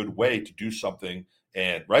very good way to do something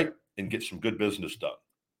and right and get some good business done.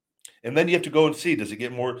 And then you have to go and see, does it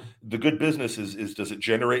get more, the good business is does it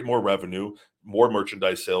generate more revenue, more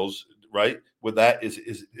merchandise sales, right? With that,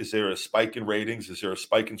 is there a spike in ratings? Is there a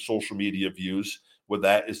spike in social media views? With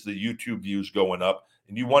that, is the YouTube views going up?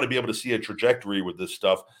 And you want to be able to see a trajectory with this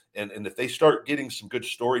stuff. And if they start getting some good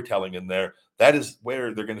storytelling in there, that is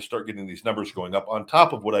where they're going to start getting these numbers going up. On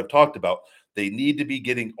top of what I've talked about, they need to be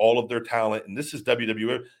getting all of their talent. And this is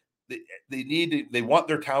WWE. They want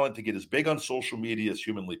their talent to get as big on social media as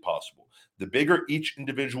humanly possible. The bigger each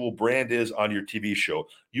individual brand is on your TV show,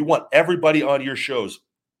 you want everybody on your shows.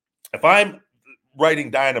 If I'm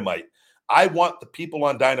writing Dynamite, I want the people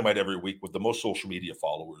on Dynamite every week with the most social media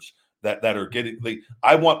followers that are getting.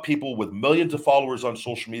 I want people with millions of followers on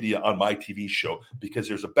social media on my TV show because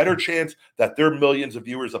there's a better chance that their millions of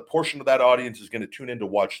viewers, a portion of that audience, is going to tune in to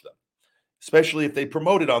watch them, especially if they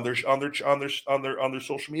promote it on their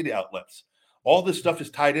social media outlets. All this stuff is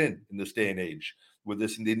tied in this day and age with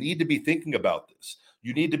this, and they need to be thinking about this.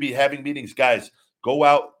 You need to be having meetings, guys. Go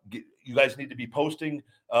out. You guys need to be posting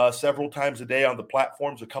several times a day on the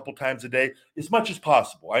platforms, a couple times a day, as much as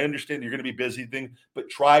possible. I understand you're going to be busy, but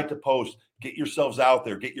try to post. Get yourselves out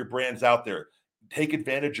there. Get your brands out there. Take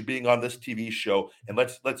advantage of being on this TV show, and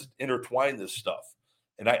let's intertwine this stuff.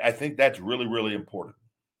 And I think that's really, really important.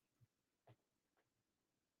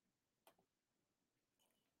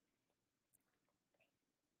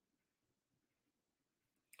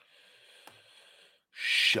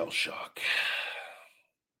 Shell shock.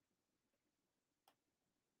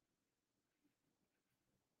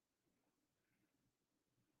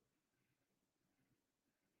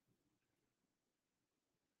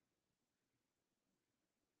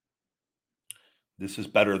 This is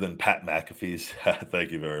better than Pat McAfee's.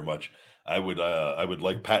 Thank you very much. I would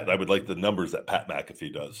like Pat. I would like the numbers that Pat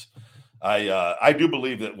McAfee does. I do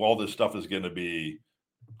believe that all this stuff is going to be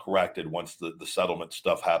corrected once the settlement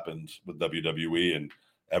stuff happens with WWE and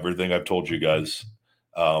everything I've told you guys.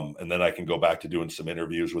 And then I can go back to doing some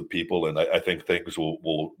interviews with people, and I think things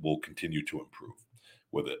will continue to improve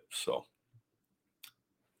with it. So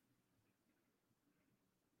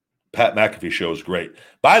Pat McAfee show is great.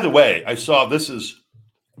 By the way, I saw this is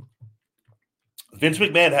Vince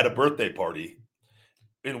McMahon had a birthday party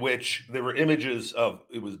in which there were images of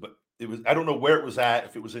it was I don't know where it was at.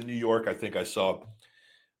 If it was in New York, I think I saw.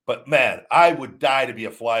 But man, I would die to be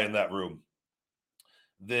a fly in that room.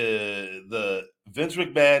 The Vince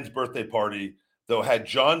McMahon's birthday party though had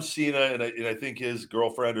John Cena and I think his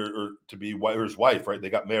girlfriend or to be or his wife, right? They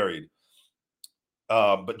got married.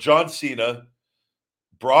 But John Cena,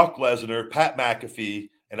 Brock Lesnar, Pat McAfee,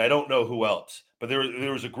 and I don't know who else, but there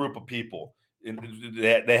was a group of people. And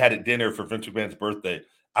they had a dinner for Vince McMahon's birthday.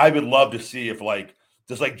 I would love to see if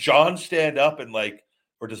does John stand up and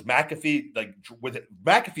or does McAfee with it?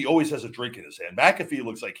 McAfee always has a drink in his hand. McAfee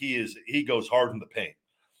looks like he goes hard in the paint.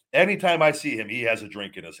 Anytime I see him, he has a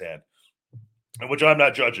drink in his hand, and which I'm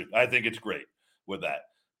not judging. I think it's great with that.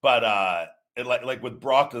 But and with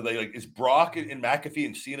Brock, is Brock and McAfee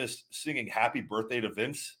and Cena singing "Happy Birthday" to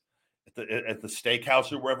Vince at the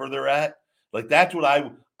steakhouse or wherever they're at? That's what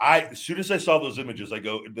I as soon as I saw those images, I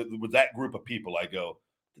go with that group of people. I go,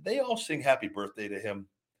 did they all sing "Happy Birthday" to him?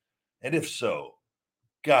 And if so,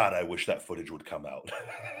 God, I wish that footage would come out.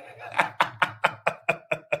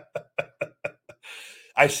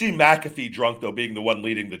 I see McAfee drunk though, being the one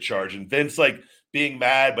leading the charge, and Vince being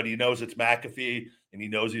mad, but he knows it's McAfee and he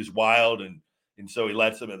knows he's wild, and so he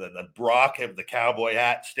lets him. And then Brock have the cowboy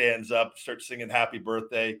hat, stands up, starts singing "Happy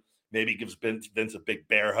Birthday." Maybe gives Vince a big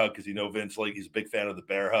bear hug because Vince he's a big fan of the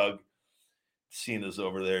bear hug. Cena's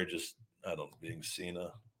over there, just I don't know, being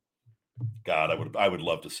Cena. God, I would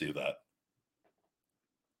love to see that.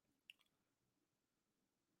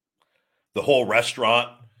 The whole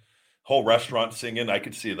restaurant singing, I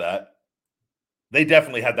could see that. They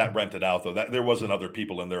definitely had that rented out though. That there wasn't other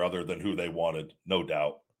people in there other than who they wanted, no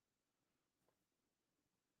doubt.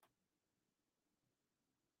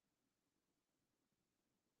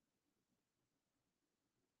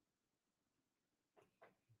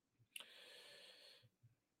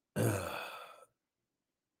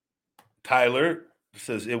 Tyler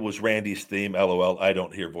says it was Randy's theme. LOL. I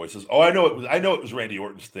don't hear voices. Oh, I know it was. I know it was Randy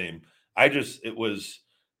Orton's theme. It was.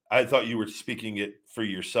 I thought you were speaking it for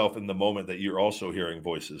yourself in the moment that you're also hearing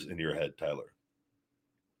voices in your head, Tyler.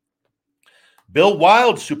 Bill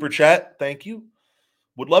Wild super chat. Thank you.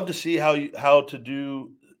 Would love to see how to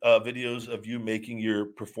do videos of you making your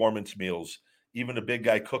performance meals, even a big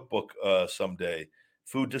guy cookbook someday.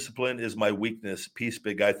 Food discipline is my weakness. Peace,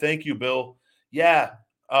 big guy. Thank you, Bill. Yeah.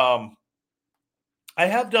 I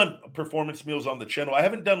have done performance meals on the channel. I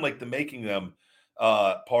haven't done like the making them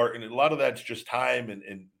part, and a lot of that's just time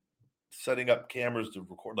and setting up cameras to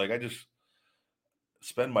record. Like I just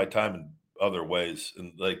spend my time in other ways,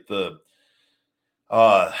 and like the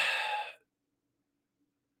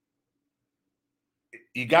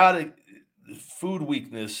you gotta food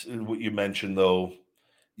weakness is what you mentioned though.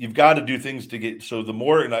 You've got to do things to get so the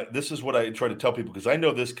more and this is what I try to tell people because I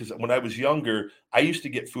know this because when I was younger, I used to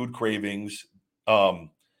get food cravings.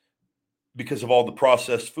 Because of all the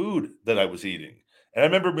processed food that I was eating. And I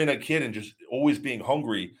remember being a kid and just always being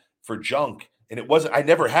hungry for junk. And I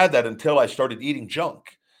never had that until I started eating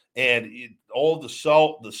junk. And all the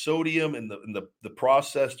salt, the sodium, and the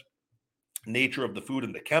processed nature of the food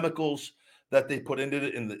and the chemicals that they put into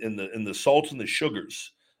it, in the salts and the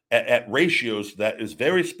sugars at ratios that is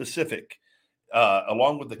very specific,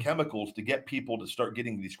 along with the chemicals to get people to start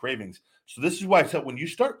getting these cravings. So this is why I said when you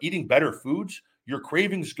start eating better foods, your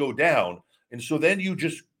cravings go down, and so then you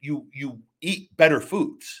eat better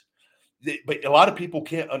foods. But a lot of people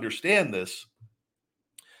can't understand this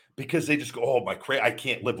because they just go, "Oh, I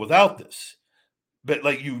can't live without this." But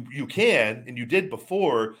like you can, and you did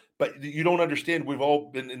before, but you don't understand. We've all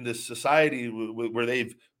been in this society where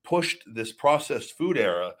they've pushed this processed food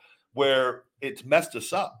era where it's messed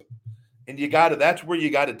us up. And that's where you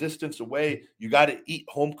got to distance away. You got to eat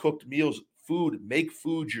home cooked meals, make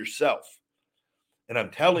food yourself. And I'm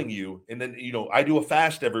telling you, and then, I do a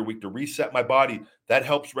fast every week to reset my body. That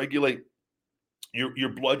helps regulate your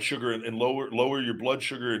blood sugar and lower your blood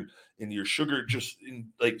sugar and your sugar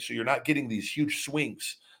so you're not getting these huge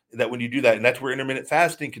swings that when you do that. And that's where intermittent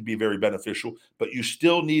fasting can be very beneficial, but you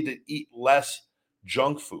still need to eat less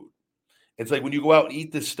junk food. It's like when you go out and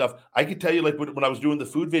eat this stuff, I could tell you like when I was doing the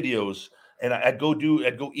food videos and I'd go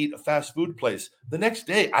eat a fast food place. The next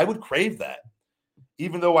day I would crave that.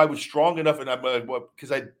 Even though I was strong enough and I'm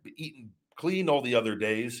because I'd eaten clean all the other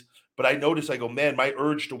days, but I noticed I go, man, my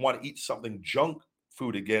urge to want to eat something junk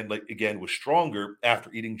food again was stronger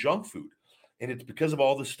after eating junk food. And it's because of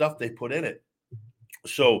all the stuff they put in it.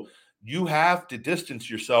 So you have to distance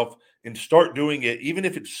yourself and start doing it, even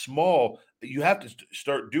if it's small. You have to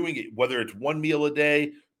start doing it, whether it's one meal a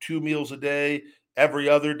day, 2 meals a day, every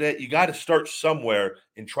other day. You got to start somewhere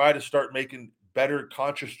and try to start making better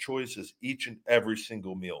conscious choices each and every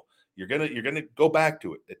single meal. You're gonna go back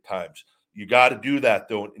to it at times. You got to do that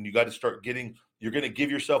though, and you got to start you're going to give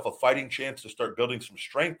yourself a fighting chance to start building some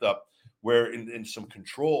strength up where in some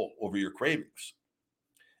control over your cravings.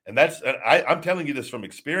 And I'm telling you this from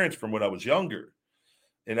experience from when I was younger.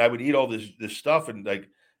 And I would eat all this stuff and like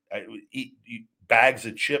I would eat bags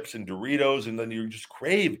of chips and Doritos, and then you just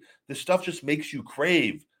crave. This stuff just makes you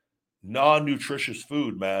crave non-nutritious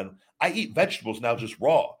food, man. I eat vegetables now just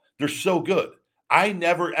raw. They're so good. I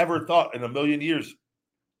never ever thought in a million years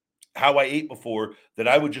how I ate before that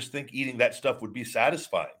I would just think eating that stuff would be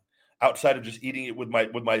satisfying outside of just eating it with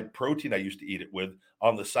my protein I used to eat it with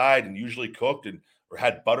on the side and usually cooked or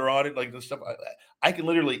had butter on it, like this stuff. I can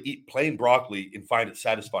literally eat plain broccoli and find it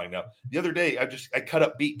satisfying. Now, the other day, I cut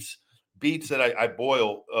up beets that I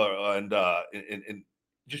boil and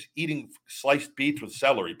just eating sliced beets with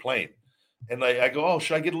celery plain. And I go, oh,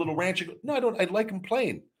 should I get a little ranch? I go, no, I don't. I like them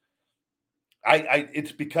plain.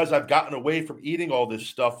 It's because I've gotten away from eating all this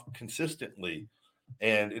stuff consistently.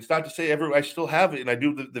 And it's not to say I still have it. And I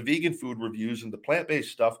do the vegan food reviews and the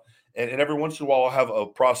plant-based stuff. And every once in a while I'll have a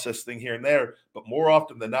processed thing here and there, but more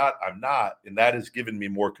often than not, I'm not. And that has given me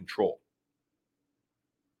more control.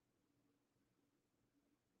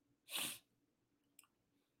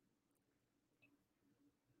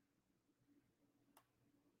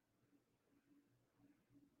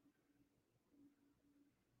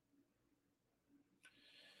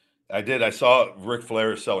 I did. I saw Ric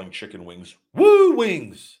Flair selling chicken wings. Woo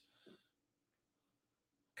wings.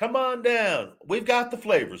 Come on down. We've got the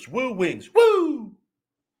flavors. Woo wings. Woo.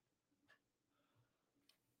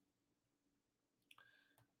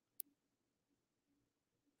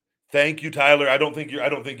 Thank you, Tyler. I don't think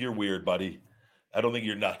you're weird, buddy. I don't think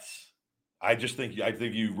you're nuts. I think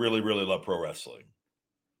you really, really love pro wrestling.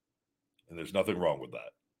 And there's nothing wrong with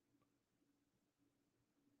that.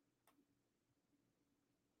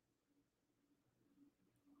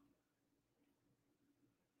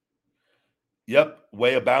 Yep.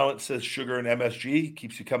 Way of balance says sugar and MSG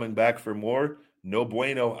keeps you coming back for more. No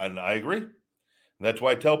bueno. And I agree. And that's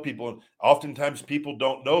why I tell people, oftentimes people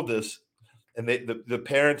don't know this, and the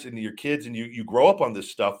parents and your kids, and you grow up on this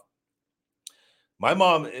stuff. My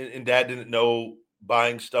mom and dad didn't know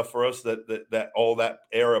buying stuff for us, that all that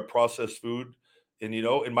era processed food. And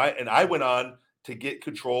and I went on to get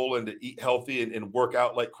control and to eat healthy and work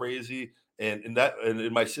out like crazy. And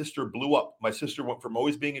my sister blew up. My sister went from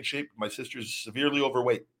always being in shape. My sister's severely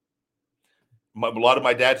overweight. A lot of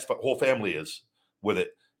my dad's whole family is with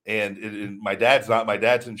it. And my dad's not. My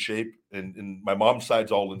dad's in shape, and my mom's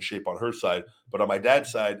side's all in shape on her side. But on my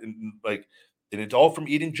dad's side, and it's all from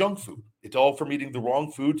eating junk food. It's all from eating the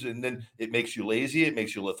wrong foods, and then it makes you lazy. It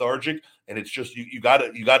makes you lethargic, and it's just you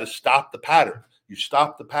gotta stop the pattern. You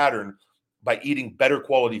stop the pattern by eating better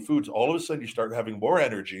quality foods. All of a sudden, you start having more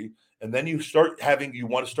energy, and then you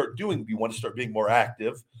want to start being more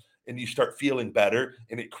active, and you start feeling better,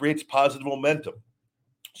 and it creates positive momentum.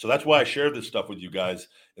 So that's why I share this stuff with you guys.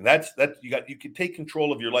 And that's you can take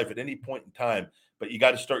control of your life at any point in time, but you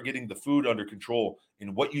got to start getting the food under control.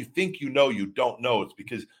 And what you think you know, you don't know. It's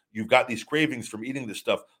because you've got these cravings from eating this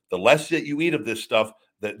stuff. The less that you eat of this stuff,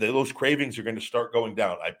 those cravings are going to start going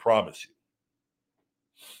down. I promise you.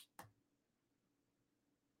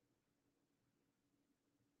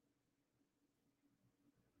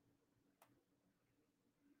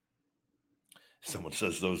 Someone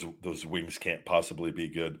says those wings can't possibly be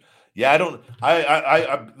good. Yeah, I don't.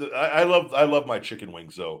 I love my chicken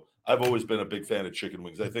wings though. I've always been a big fan of chicken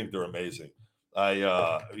wings. I think they're amazing.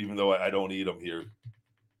 Even though I don't eat them here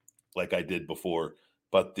like I did before,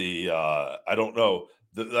 but I don't know.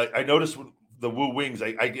 I noticed the Woo Wings.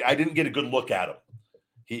 I didn't get a good look at him.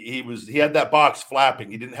 He had that box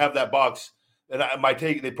flapping. He didn't have that box. And my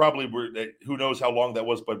take, they probably were. Who knows how long that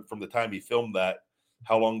was? But from the time he filmed that,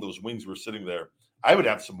 how long those wings were sitting there. I would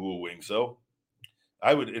have some Woo Wings, though.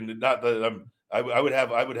 I would, and not that I would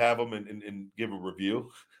have them and give a review.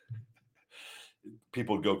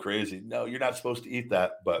 People would go crazy. No, you're not supposed to eat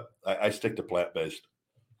that, but I stick to plant based.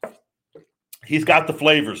 He's got the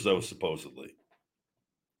flavors, though, supposedly.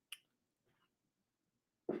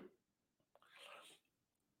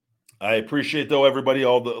 I appreciate, though, everybody,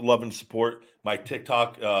 all the love and support. My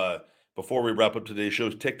TikTok, before we wrap up today's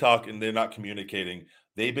shows, TikTok, and they're not communicating.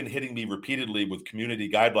 They've been hitting me repeatedly with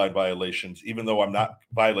community guideline violations, even though I'm not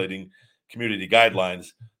violating community guidelines.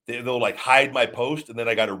 They'll like hide my post, and then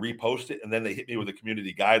I got to repost it, and then they hit me with the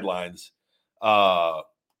community guidelines.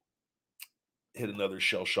 Hit another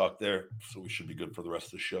shell shock there, so we should be good for the rest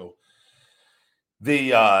of the show.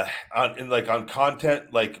 On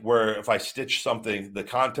content, like where if I stitch something, the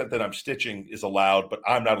content that I'm stitching is allowed, but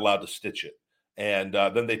I'm not allowed to stitch it. And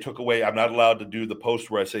then they took away. I'm not allowed to do the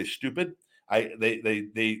post where I say stupid.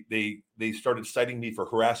 They started citing me for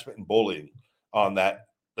harassment and bullying on that,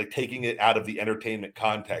 like taking it out of the entertainment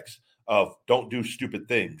context of don't do stupid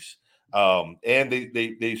things. And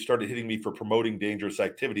they started hitting me for promoting dangerous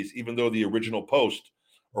activities, even though the original post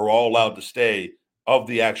are all allowed to stay of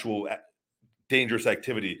the actual dangerous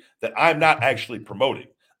activity that I'm not actually promoting.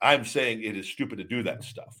 I'm saying it is stupid to do that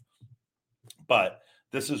stuff. But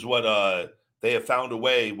this is what they have found a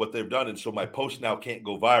way, what they've done. And so my post now can't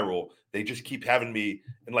go viral. They just keep having me,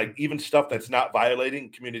 and like even stuff that's not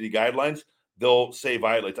violating community guidelines, they'll say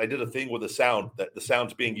violates. I did a thing with a sound that the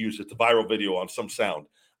sound's being used. It's a viral video on some sound.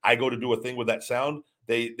 I go to do a thing with that sound.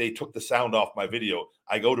 They took the sound off my video.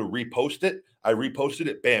 I go to repost it. I reposted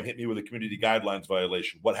it. Bam, hit me with a community guidelines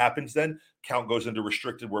violation. What happens then? Count goes into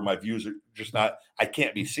restricted where my views are just not, I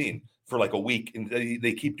can't be seen for like a week. And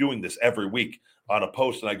they keep doing this every week on a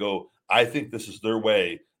post. And I go, I think this is their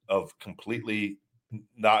way of completely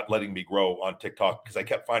not letting me grow on TikTok because I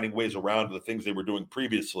kept finding ways around the things they were doing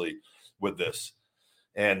previously with this.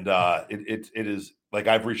 And it is like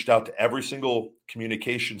I've reached out to every single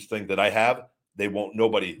communications thing that I have.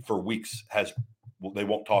 Nobody for weeks they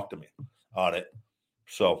won't talk to me on it.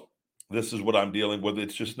 So this is what I'm dealing with.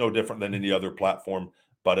 It's just no different than any other platform,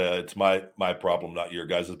 but it's my problem, not your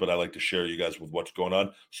guys's. But I like to share you guys with what's going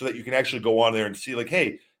on so that you can actually go on there and see like,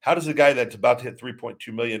 hey, how does a guy that's about to hit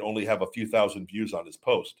 3.2 million only have a few thousand views on his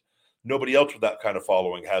post? Nobody else with that kind of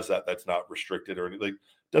following has that. That's not restricted or anything.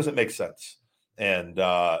 Doesn't make sense. And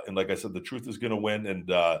like I said, the truth is going to win.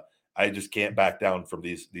 And I just can't back down from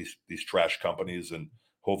these trash companies. And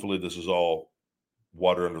hopefully this is all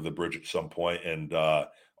water under the bridge at some point, and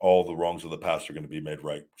all the wrongs of the past are going to be made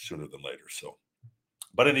right sooner than later. So,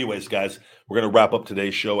 but anyways, guys, we're going to wrap up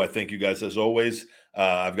today's show. I thank you guys as always.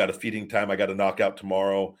 I've got a feeding time I got to knock out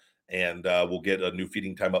tomorrow, and we'll get a new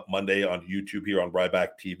feeding time up Monday on YouTube here on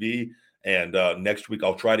Ryback TV. And next week,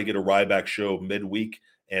 I'll try to get a Ryback show midweek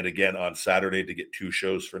and again on Saturday to get 2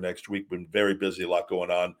 shows for next week. Been very busy, a lot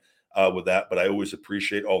going on with that. But I always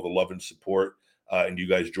appreciate all the love and support and you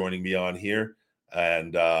guys joining me on here.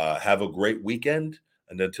 And have a great weekend.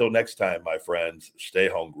 And until next time, my friends, stay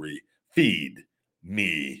hungry. Feed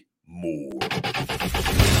me more.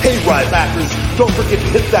 Hey, Rybackers, don't forget to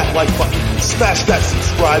hit that like button, smash that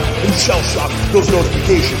subscribe, and shell shock those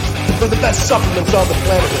notifications for the best supplements on the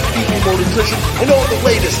planet with Feed Me More Nutrition and all the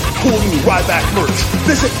latest cool new Ryback merch.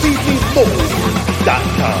 Visit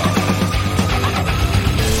feedmemore.com.